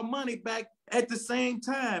get y'all money back at the same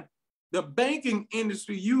time. The banking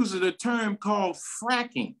industry uses a term called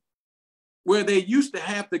fracking, where they used to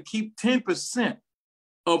have to keep 10%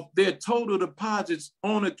 of their total deposits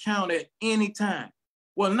on account at any time.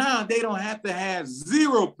 Well, now they don't have to have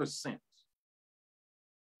 0%.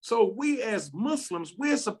 So we as Muslims,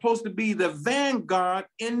 we're supposed to be the vanguard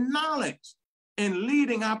in knowledge and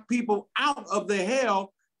leading our people out of the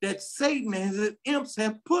hell that Satan and his imps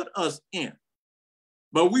have put us in.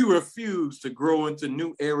 But we refuse to grow into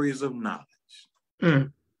new areas of knowledge.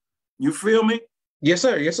 You feel me? Yes,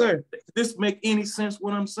 sir. Yes, sir. Does this make any sense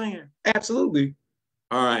what I'm saying? Absolutely.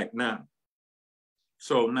 All right, now,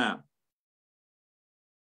 So now,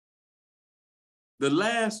 the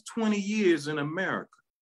last 20 years in America,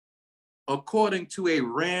 according to a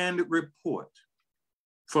RAND report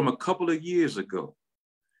from a couple of years ago,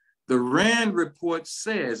 the RAND report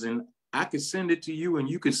says, and I could send it to you and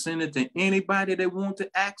you could send it to anybody that wants to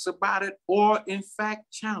ask about it or in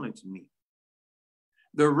fact challenge me.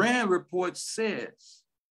 The RAND report says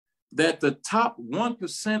that the top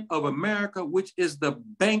 1% of America, which is the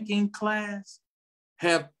banking class,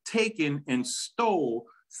 have taken and stole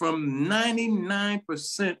from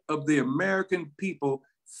 99% of the American people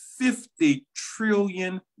 $50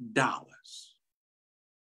 trillion.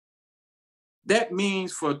 That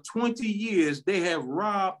means for 20 years, they have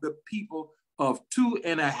robbed the people of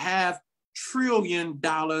 $2.5 trillion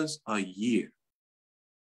a year.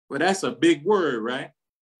 Well, that's a big word, right?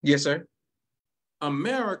 Yes, sir.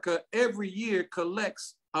 America every year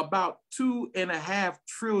collects about $2.5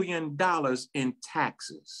 trillion in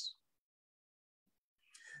taxes.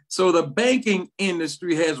 So the banking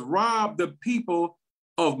industry has robbed the people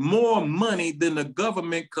of more money than the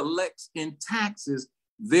government collects in taxes.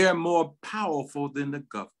 They're more powerful than the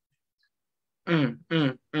government.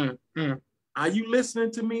 Are you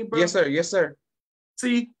listening to me, bro? Yes, sir. Yes, sir.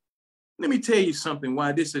 See, let me tell you something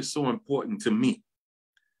why this is so important to me.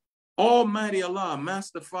 Almighty Allah,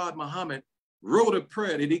 Master Fard Muhammad, wrote a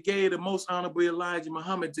prayer that he gave the Most Honorable Elijah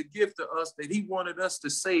Muhammad to give to us that he wanted us to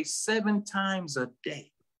say 7 times a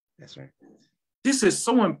day. That's right. This is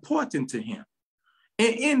so important to him.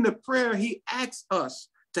 And in the prayer, he asks us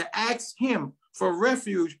to ask him for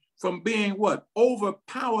refuge from being what?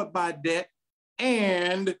 Overpowered by debt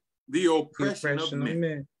and the oppression of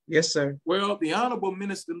men. Yes, sir. Well, the Honorable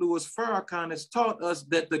Minister Louis Farrakhan has taught us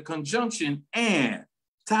that the conjunction "and"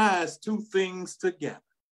 ties 2 things together.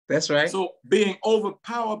 That's right. So being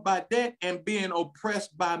overpowered by debt and being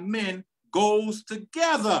oppressed by men goes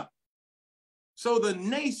together. So the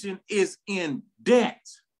nation is in debt.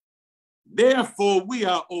 Therefore, we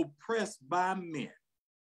are oppressed by men.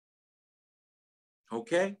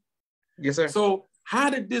 Okay? Yes, sir. So how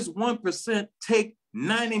did this 1% take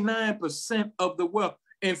 99% of the wealth?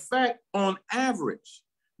 In fact, on average,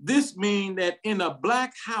 this means that in a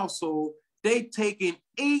Black household, they taking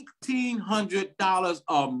 $1,800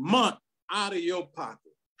 a month out of your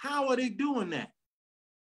pocket. How are they doing that?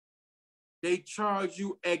 They charge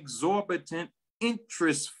you exorbitant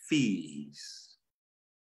interest fees.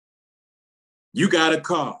 You got a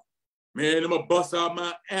car. Man, I'm gonna bust out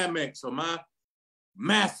my Amex or my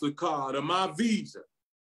MasterCard or my Visa.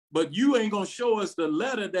 But you ain't gonna show us the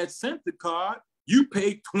letter that sent the card. You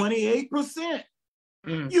paid 28%.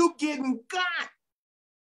 You getting got.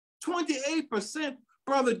 28%.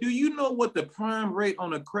 Brother, do you know what the prime rate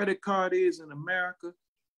on a credit card is in America?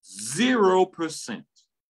 0%.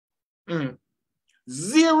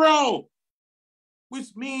 0.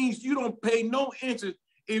 Which means you don't pay no interest.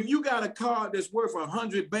 If you got a card that's worth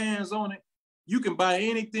 100 bands on it, you can buy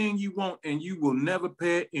anything you want and you will never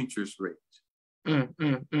pay an interest rate.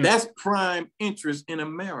 That's prime interest in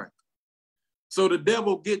America. So the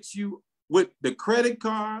devil gets you with the credit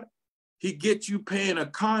card. He gets you paying a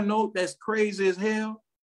car note that's crazy as hell.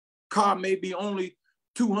 Car may be only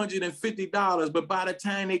 $250, but by the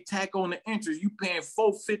time they tack on the interest, you paying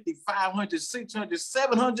 $450, $500,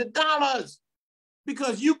 $600, $700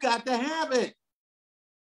 because you got to have it.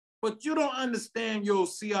 But you don't understand your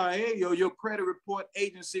CIA or your credit report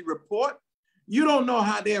agency report. You don't know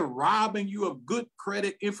how they're robbing you of good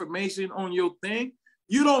credit information on your thing.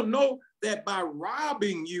 You don't know that by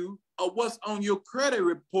robbing you of what's on your credit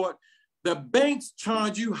report, the banks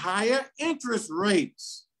charge you higher interest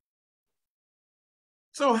rates.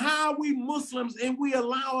 So how are we Muslims and we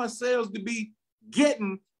allow ourselves to be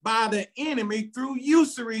getting by the enemy through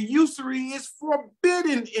usury? Usury is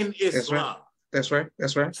forbidden in Islam. That's right.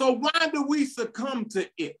 That's right. So why do we succumb to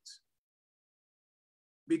it?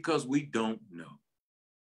 Because we don't know.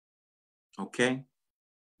 Okay?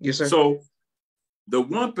 Yes, sir. So the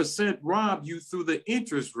 1% rob you through the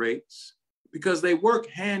interest rates because they work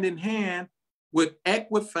hand in hand with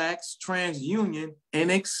Equifax, TransUnion, and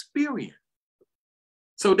Experian.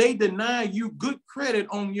 So they deny you good credit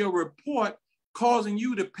on your report, causing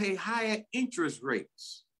you to pay higher interest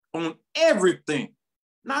rates on everything,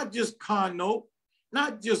 not just car note,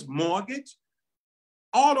 not just mortgage,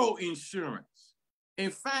 auto insurance.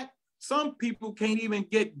 In fact, some people can't even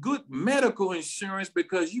get good medical insurance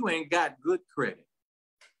because you ain't got good credit.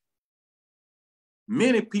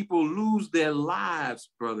 Many people lose their lives,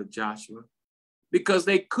 Brother Joshua, because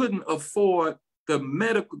they couldn't afford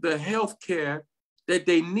the health care that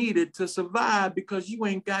they needed to survive because you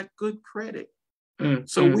ain't got good credit.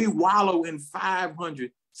 So we wallow in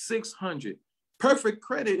 500, 600. Perfect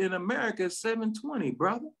credit in America is 720,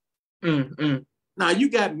 brother. Now, you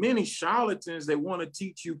got many charlatans that want to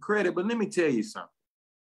teach you credit, but let me tell you something.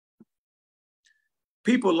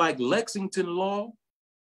 People like Lexington Law,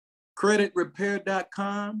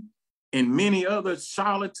 creditrepair.com, and many other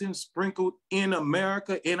charlatans sprinkled in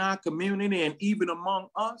America, in our community, and even among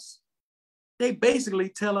us, they basically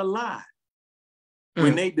tell a lie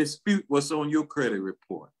when they dispute what's on your credit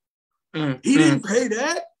report. He didn't pay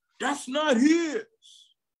that. That's not his.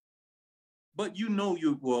 But you know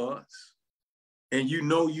you was, and you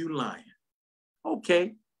know you lying.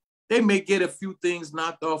 Okay, they may get a few things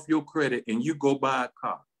knocked off your credit and you go buy a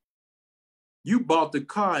car. You bought the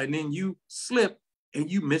car and then you slip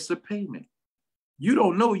and you miss a payment. You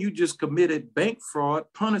don't know you just committed bank fraud,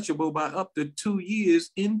 punishable by up to 2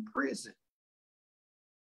 years in prison.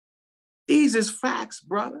 These is facts,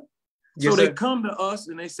 brother. Yes, so they sir. come to us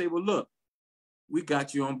and they say, well, look, we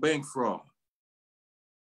got you on bank fraud.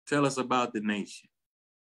 Tell us about the nation.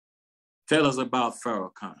 Tell us about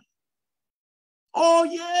Farrakhan. Oh,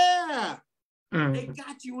 yeah. They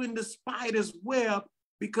got you in the spider's web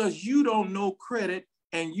because you don't know credit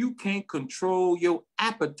and you can't control your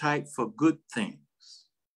appetite for good things.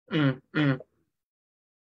 The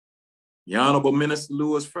Honorable Minister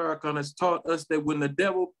Louis Farrakhan has taught us that when the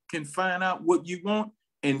devil can find out what you want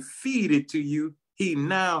and feed it to you, he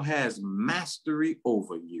now has mastery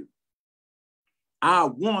over you. Our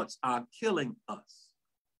wants are killing us.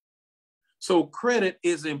 So credit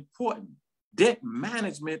is important. Debt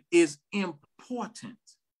management is important.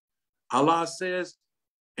 Allah says,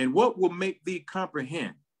 and what will make thee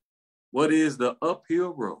comprehend what is the uphill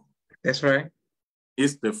road? That's right.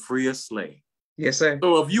 It's the freer slave. Yes, sir.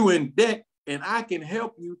 So if you in debt and I can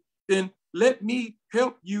help you, then let me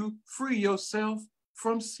help you free yourself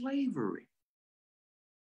from slavery.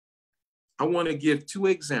 I want to give 2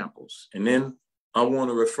 examples, and then I want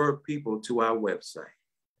to refer people to our website.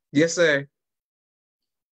 Yes, sir.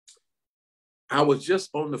 I was just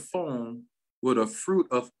on the phone with a Fruit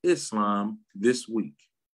of Islam this week.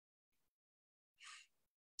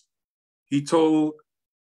 He told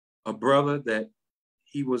a brother that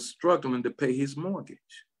he was struggling to pay his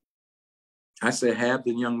mortgage. I said, have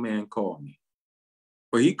the young man call me.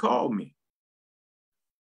 Well, he called me.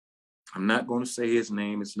 I'm not going to say his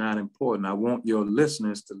name. It's not important. I want your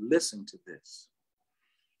listeners to listen to this.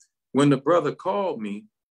 When the brother called me,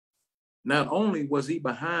 not only was he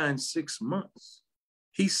behind 6 months,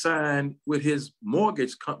 he signed with his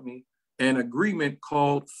mortgage company an agreement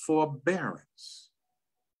called forbearance.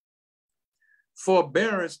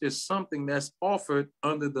 Forbearance is something that's offered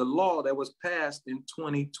under the law that was passed in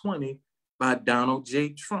 2020 by Donald J.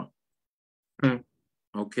 Trump.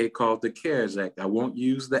 Okay, called the CARES Act. I won't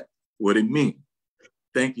use that, what it means.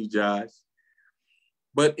 Thank you, Josh.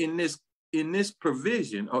 But in this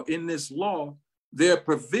provision, or in this law, there are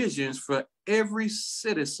provisions for every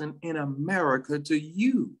citizen in America to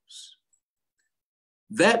use.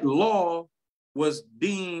 That law was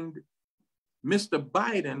deemed, Mr.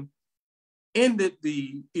 Biden ended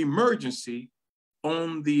the emergency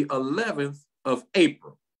on the 11th of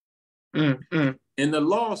April. And the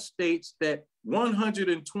law states that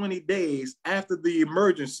 120 days after the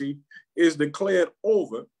emergency is declared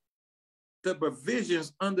over, the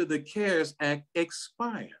provisions under the CARES Act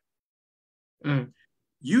expire.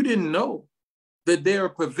 You didn't know that there are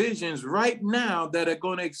provisions right now that are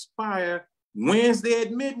going to expire Wednesday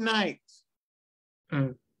at midnight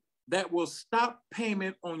that will stop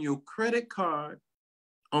payment on your credit card,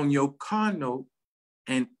 on your car note,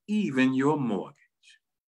 and even your mortgage.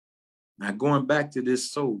 Now, going back to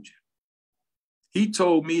this soldier, he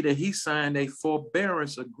told me that he signed a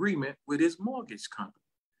forbearance agreement with his mortgage company.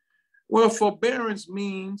 Well, forbearance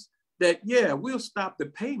means that, yeah, we'll stop the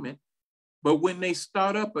payment, but when they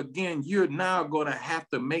start up again, you're now going to have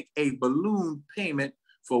to make a balloon payment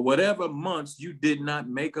for whatever months you did not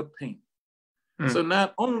make a payment. So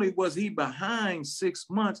not only was he behind 6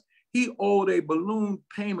 months, he owed a balloon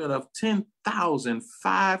payment of $10,500.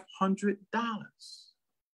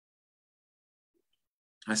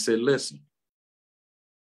 I said, listen,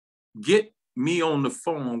 get me on the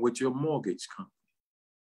phone with your mortgage company.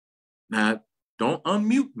 Now, don't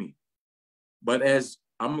unmute me, but as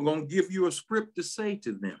I'm going to give you a script to say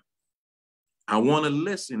to them, I want to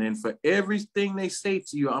listen. And for everything they say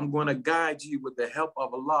to you, I'm going to guide you with the help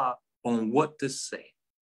of Allah on what to say.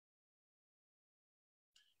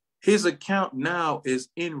 His account now is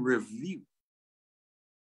in review.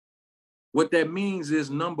 What that means is,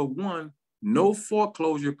 number one, no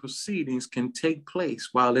foreclosure proceedings can take place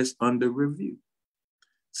while it's under review.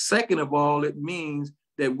 Second of all, it means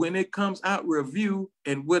that when it comes out review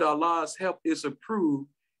and with Allah's help is approved,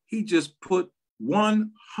 he just put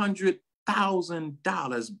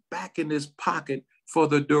 $100,000 back in his pocket for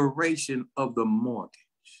the duration of the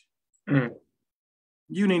mortgage. Mm.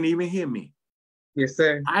 You didn't even hear me. Yes,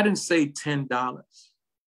 sir. I didn't say $10.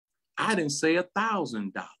 I didn't say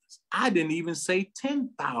 $1,000. I didn't even say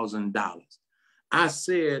 $10,000. I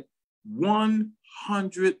said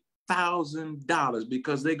 $100,000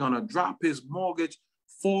 because they're going to drop his mortgage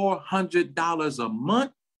 $400 a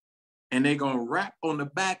month, and they're going to wrap on the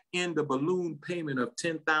back end a balloon payment of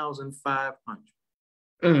 $10,500.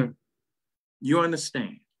 Mm. You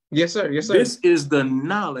understand? Yes, sir. Yes, sir. This is the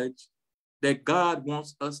knowledge that God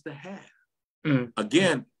wants us to have. Mm.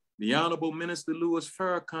 Again, the Honorable Minister Louis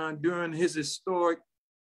Farrakhan, during his historic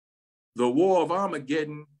The War of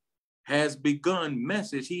Armageddon Has Begun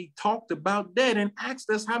message, he talked about debt and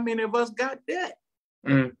asked us how many of us got debt.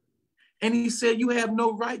 Mm. And he said, you have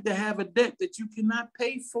no right to have a debt that you cannot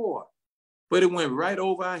pay for. But it went right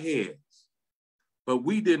over our heads. But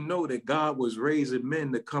we didn't know that God was raising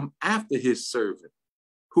men to come after his servant,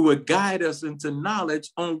 who would guide us into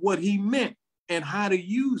knowledge on what he meant and how to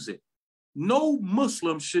use it. No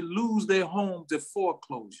Muslim should lose their home to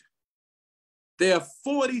foreclosure. There are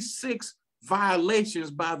 46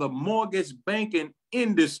 violations by the mortgage banking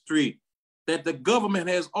industry that the government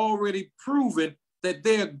has already proven that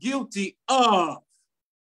they're guilty of.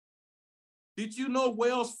 Did you know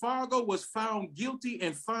Wells Fargo was found guilty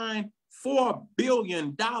and fined $4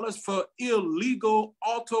 billion for illegal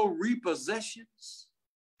auto repossessions?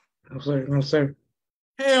 No, sir. No, sir.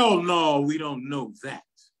 Hell no, we don't know that.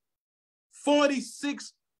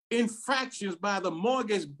 46 infractions by the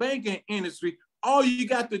mortgage banking industry. All you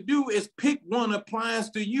got to do is pick one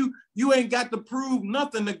applies to you. You ain't got to prove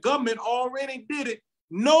nothing. The government already did it.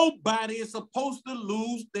 Nobody is supposed to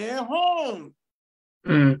lose their home.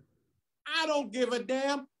 Mm. I don't give a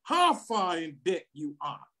damn how far in debt you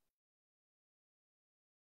are.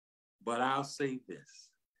 But I'll say this.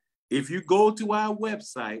 If you go to our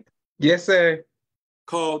website, yes, sir,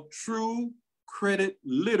 called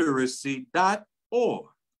truecreditliteracy.org,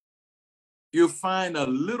 you'll find a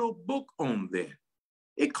little book on there.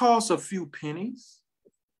 It costs a few pennies,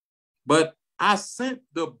 but I sent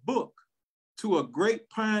the book to a great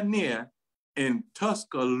pioneer in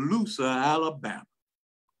Tuscaloosa, Alabama.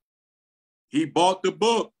 He bought the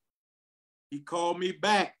book. He called me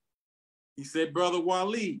back. He said, Brother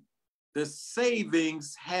Wali, the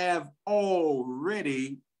savings have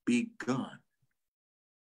already begun.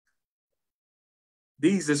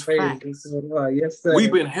 These is facts. Yes, sir.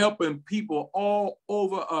 We've been helping people all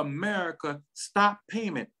over America stop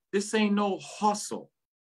payment. This ain't no hustle.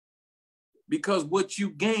 Because what you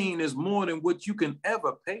gain is more than what you can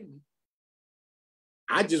ever pay me.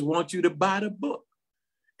 I just want you to buy the book.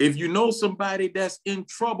 If you know somebody that's in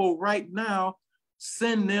trouble right now,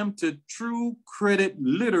 send them to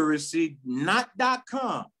truecreditliteracy, not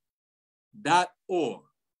 .com, .org.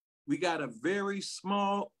 We got a very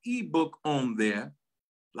small ebook on there.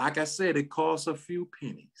 Like I said, it costs a few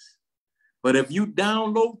pennies. But if you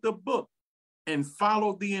download the book and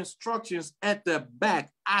follow the instructions at the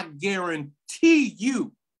back, I guarantee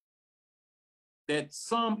you that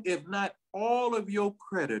some, if not all of your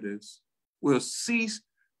creditors will cease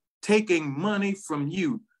taking money from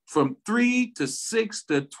you from 3 to 6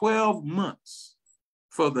 to 12 months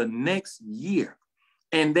for the next year.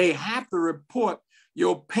 And they have to report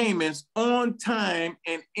your payments on time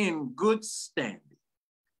and in good standing.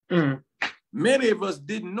 Mm. Many of us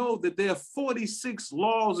didn't know that there are 46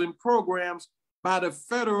 laws and programs by the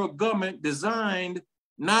federal government designed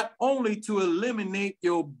not only to eliminate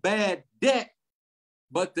your bad debt,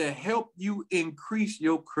 but to help you increase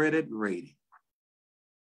your credit rating.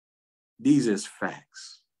 These is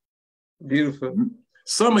facts. Beautiful.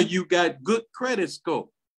 Some of you got good credit score,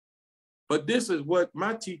 but this is what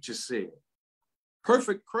my teacher said.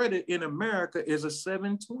 Perfect credit in America is a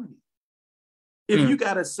 720. If you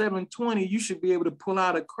got a 720, you should be able to pull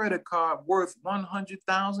out a credit card worth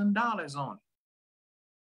 $100,000 on it.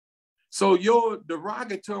 So your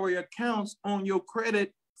derogatory accounts on your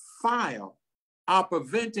credit file are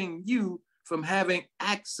preventing you from having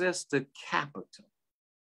access to capital.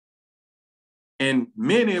 And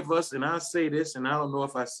many of us, and I say this, and I don't know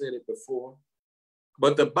if I said it before,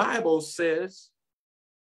 but the Bible says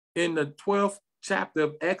in the 12th chapter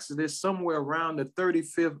of Exodus, somewhere around the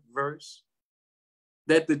 35th verse,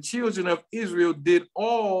 that the children of Israel did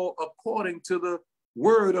all according to the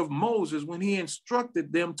word of Moses when he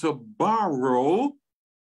instructed them to borrow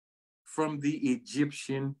from the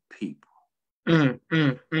Egyptian people.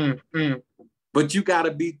 but you got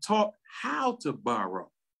to be taught how to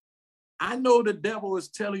borrow. I know the devil is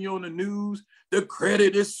telling you on the news, the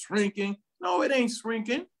credit is shrinking. No, it ain't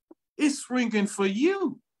shrinking. It's shrinking for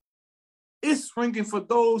you. It's shrinking for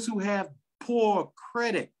those who have poor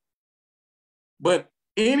credit. But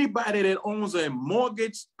anybody that owns a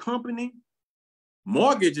mortgage company,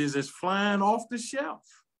 mortgages is flying off the shelf.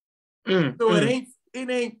 So it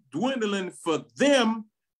ain't dwindling for them.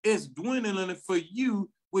 It's dwindling for you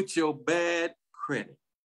with your bad credit.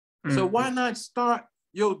 So why not start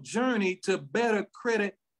your journey to better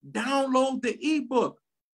credit? Download the ebook.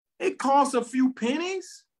 It costs a few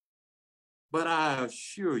pennies, but I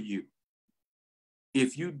assure you,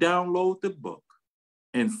 if you download the book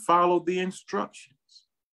and follow the instructions,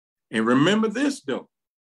 and remember this though,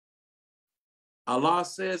 Allah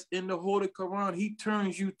says in the Holy Quran, he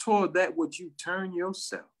turns you toward that which you turn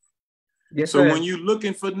yourself. Yes, so sir. When you're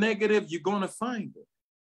looking for negative, you're going to find it.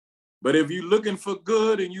 But if you're looking for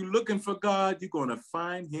good and you're looking for God, you're going to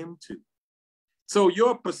find him too. So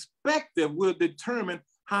your perspective will determine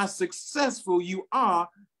how successful you are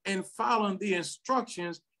in following the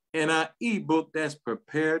instructions in our ebook that's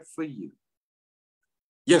prepared for you.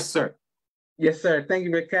 Yes, sir. Yes, sir. Thank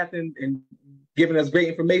you, Captain, and giving us great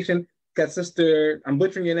information. Got sister, I'm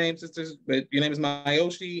butchering your name, sisters, but your name is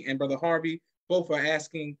Mayoshi, and Brother Harvey. Both are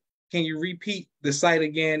asking, can you repeat the site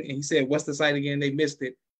again? And he said, what's the site again? They missed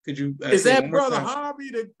it. Could you is that Brother Harvey,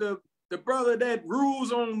 the brother that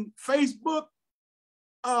rules on Facebook?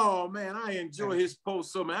 Oh man, I enjoy his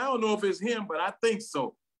posts so much. I don't know if it's him, but I think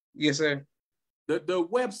so. Yes, sir. The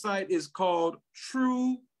website is called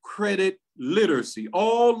True Credit Literacy,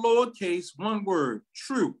 all lowercase, one word,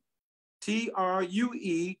 True,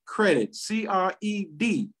 True, credit, Credit,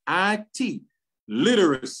 literacy,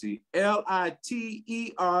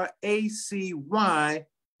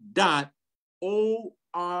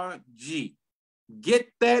 literacy.org.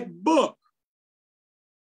 Get that book.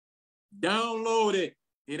 Download it.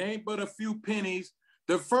 It ain't but a few pennies.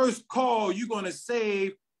 The first call, you're going to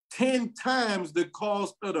save 10 times the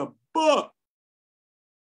cost of the book.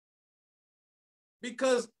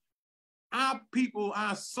 Because our people,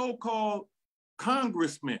 our so-called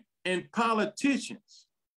congressmen and politicians,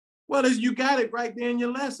 well, you got it right there in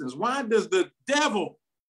your lessons. Why does the devil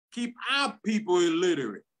keep our people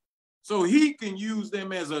illiterate? So he can use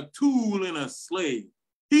them as a tool and a slave.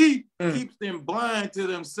 He keeps them blind to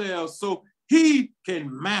themselves so he can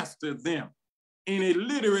master them. And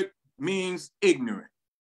illiterate means ignorant.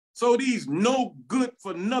 So these no good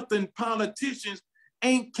for nothing politicians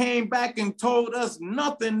ain't came back and told us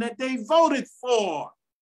nothing that they voted for.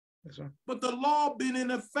 That's right. But the law been in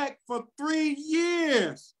effect for 3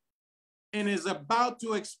 years and is about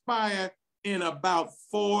to expire in about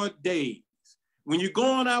 4 days. When you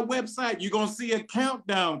go on our website, you're going to see a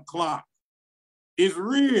countdown clock. It's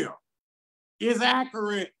real. It's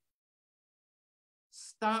accurate.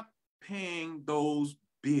 Stop paying those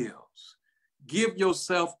bills. Give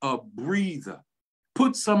yourself a breather.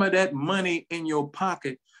 Put some of that money in your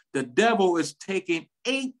pocket. The devil is taking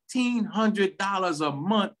 $1,800 a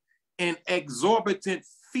month in exorbitant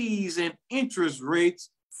fees and interest rates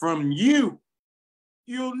from you.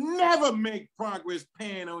 You'll never make progress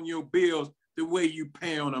paying on your bills the way you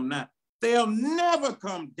pay on them now. They'll never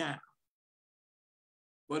come down.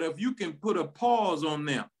 But if you can put a pause on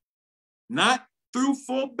them, not through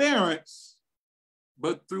forbearance,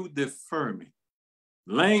 but through deferment.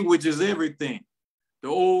 Language is everything. The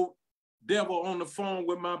old devil on the phone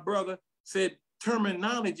with my brother said,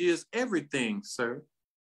 terminology is everything, sir.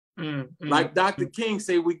 Like Dr. King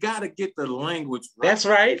said, we got to get the language right. That's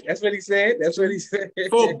right. That's what he said. That's what he said.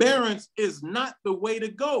 Forbearance is not the way to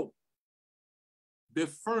go.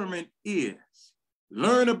 Deferment is.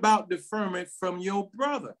 Learn about deferment from your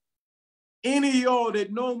brother. Any of y'all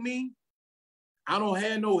that know me, I don't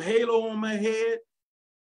have no halo on my head,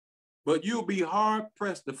 but you'll be hard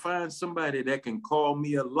pressed to find somebody that can call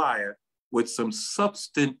me a liar with some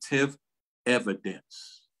substantive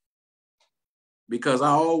evidence. Because I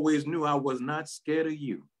always knew I was not scared of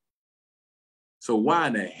you. So why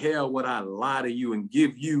in the hell would I lie to you and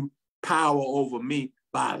give you power over me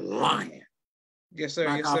by lying? Yes, sir.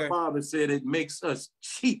 Like yes, sir. our father said, it makes us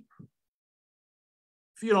cheap.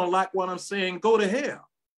 If you don't like what I'm saying, go to hell.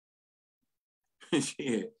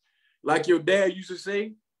 Shit. Like your dad used to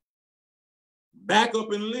say, back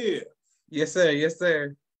up and live. Yes, sir. Yes,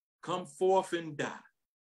 sir. Come forth and die.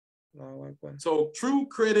 Oh, so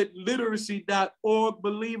truecreditliteracy.org,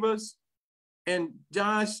 believers. And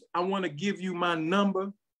Josh, I want to give you my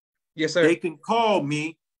number. Yes, sir. They can call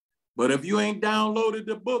me, but if you ain't downloaded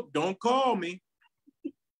the book, don't call me.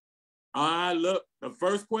 Look, The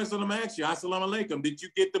first question I'm gonna ask you, Assalamu alaikum, did you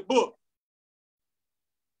get the book?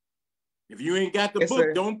 If you ain't got the book,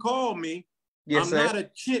 sir. Don't call me. Yes, I'm sir. not a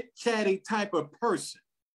chit-chatty type of person.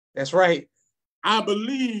 That's right. I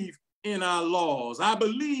believe in our laws. I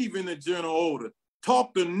believe in the general order.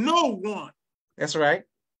 Talk to no one. That's right.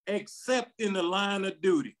 Except in the line of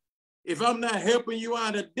duty. If I'm not helping you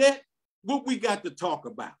out of debt, what we got to talk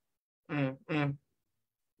about?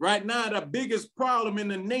 Right now, the biggest problem in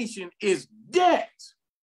the nation is debt.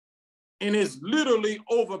 And it's literally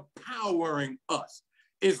overpowering us.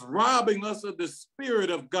 It's robbing us of the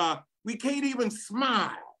spirit of God. We can't even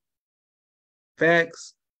smile.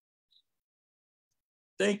 Facts.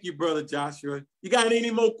 Thank you, Brother Joshua. You got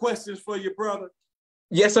any more questions for your brother?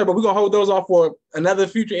 Yes, sir, but we're going to hold those off for another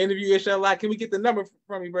future interview, inshallah. Can we get the number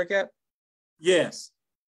from you, Brother Cap? Yes.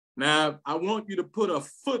 Now, I want you to put a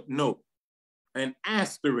footnote, an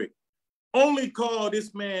asterisk. Only call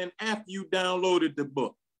this man after you downloaded the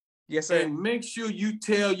book. Yes, sir. And make sure you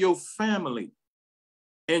tell your family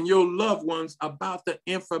and your loved ones about the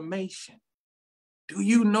information. Do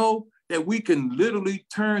you know that we can literally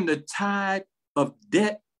turn the tide of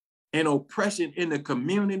debt and oppression in the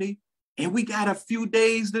community? And we got a few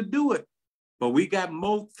days to do it, but we got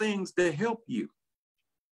more things to help you.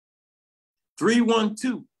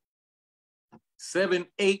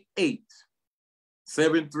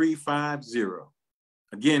 312-788-7350.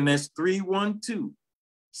 Again, that's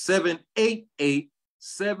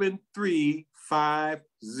 312-788-7350.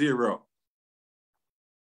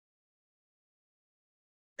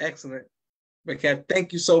 Excellent. But Cap,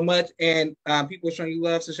 thank you so much. And people are showing you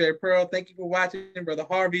love. Sister Pearl, thank you for watching. Brother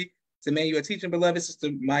Harvey, to man, you are teaching, beloved. Sister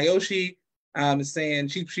Mayoshi is saying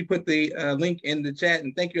she put the link in the chat.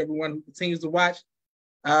 And thank you, everyone who continues to watch.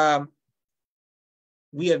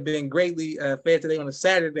 We have been greatly fed today on a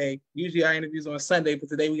Saturday. Usually our interviews on a Sunday, but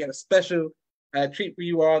today we got a special treat for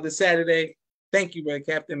you all this Saturday. Thank you, Brother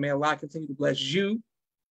Captain. May Allah continue to bless you,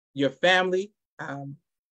 your family,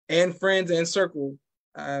 and friends and circle.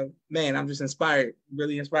 Man, I'm just inspired,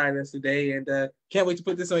 really inspired us today, and can't wait to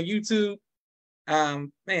put this on YouTube.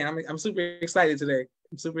 Man, I'm super excited today.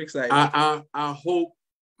 I'm super excited. I hope,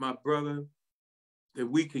 my brother, that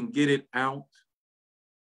we can get it out,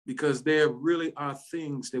 because there really are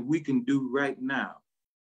things that we can do right now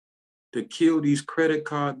to kill these credit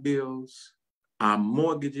card bills, our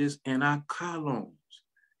mortgages, and our car loans.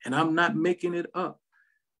 And I'm not making it up.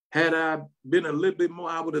 Had I been a little bit more,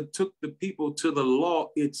 I would have took the people to the law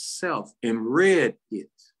itself and read it.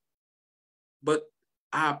 But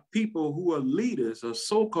our people who are leaders, or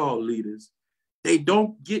so-called leaders, they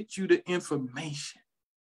don't get you the information.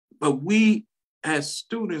 But we, as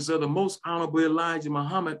students of the Most Honorable Elijah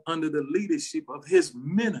Muhammad, under the leadership of his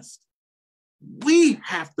minister, we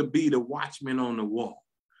have to be the watchmen on the wall.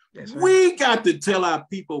 Right. We got to tell our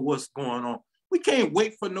people what's going on. We can't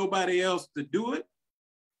wait for nobody else to do it.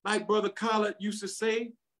 Like Brother Khaled used to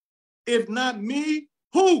say, if not me,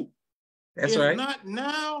 who? That's right. If not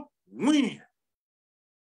now, when?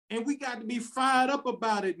 And we got to be fired up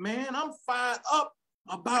about it, man. I'm fired up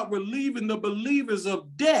about relieving the believers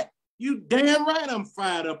of debt. You damn right I'm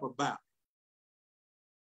fired up about it.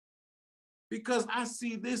 Because I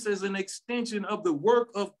see this as an extension of the work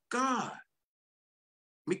of God.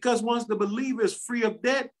 Because once the believer is free of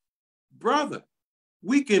debt, brother,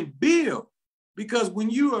 we can build. Because when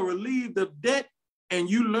you are relieved of debt and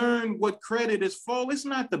you learn what credit is for, it's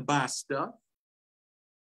not to buy stuff.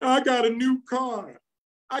 I got a new car.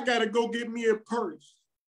 I got to go get me a purse.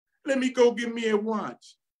 Let me go get me a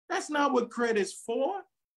watch. That's not what credit's for.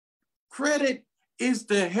 Credit is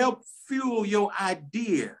to help fuel your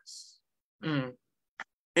ideas. And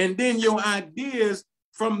then your ideas,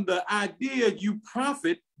 from the idea you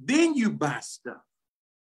profit, then you buy stuff.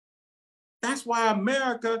 That's why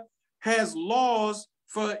America has laws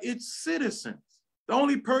for its citizens. The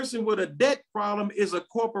only person with a debt problem is a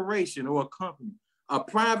corporation or a company. A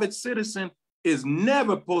private citizen is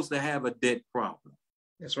never supposed to have a debt problem.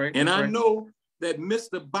 That's right. And that's I right. know that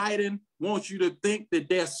Mr. Biden wants you to think that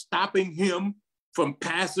they're stopping him from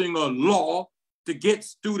passing a law to get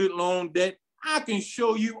student loan debt. I can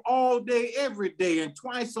show you all day, every day, and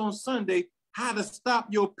twice on Sunday how to stop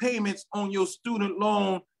your payments on your student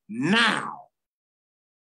loan now.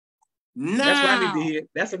 Now. That's what I need to hear.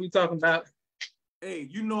 That's what we're talking about. Hey,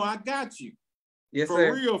 you know I got you. Yes, for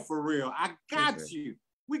sir. real, for real. I got Yes, you.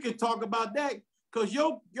 We can talk about that because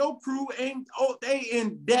your crew ain't, they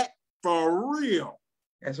in debt for real.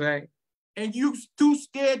 That's right. And you too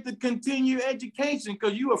scared to continue education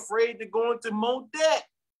because you afraid to go into more debt.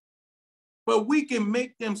 But we can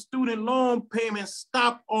make them student loan payments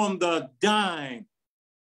stop on the dime.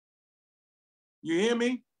 You hear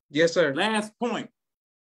me? Yes, sir. Last point.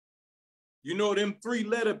 You know, them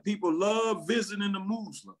 3-letter people love visiting the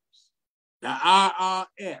Muslims. The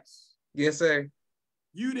IRS. Yes, sir.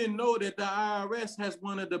 You didn't know that the IRS has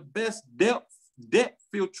one of the best debt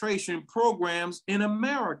filtration programs in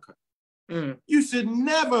America. You should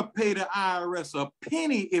never pay the IRS a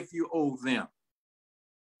penny if you owe them.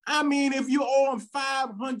 I mean, if you owe them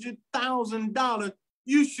 $500,000,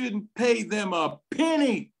 you shouldn't pay them a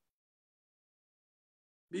penny.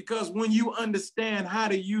 Because when you understand how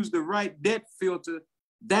to use the right debt filter,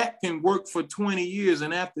 that can work for 20 years.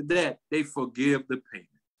 And after that, they forgive the payment.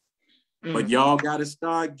 But y'all got to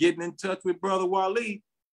start getting in touch with Brother Wali,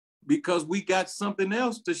 because we got something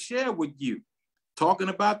else to share with you. Talking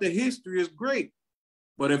about the history is great.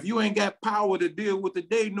 But if you ain't got power to deal with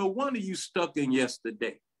today, no wonder you stuck in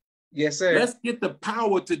yesterday. Yes, sir. Let's get the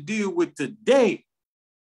power to deal with today.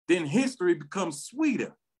 Then history becomes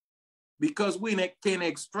sweeter, because we can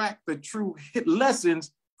extract the true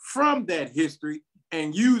lessons from that history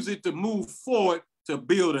and use it to move forward to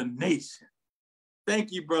build a nation.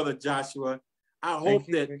 Thank you, Brother Joshua. I hope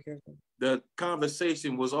that the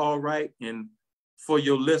conversation was all right, and for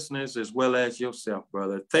your listeners as well as yourself,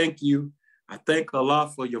 brother. Thank you. I thank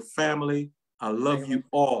Allah for your family. I love you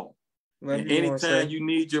all. And anytime you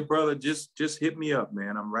need your brother, just hit me up,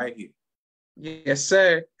 man. I'm right here. Yes,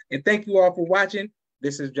 sir. And thank you all for watching.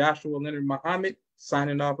 This is Joshua Leonard Muhammad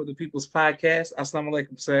signing off of the People's Podcast. Assalamu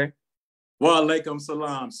alaikum, sir. Wa alaikum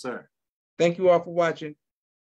salam, sir. Thank you all for watching.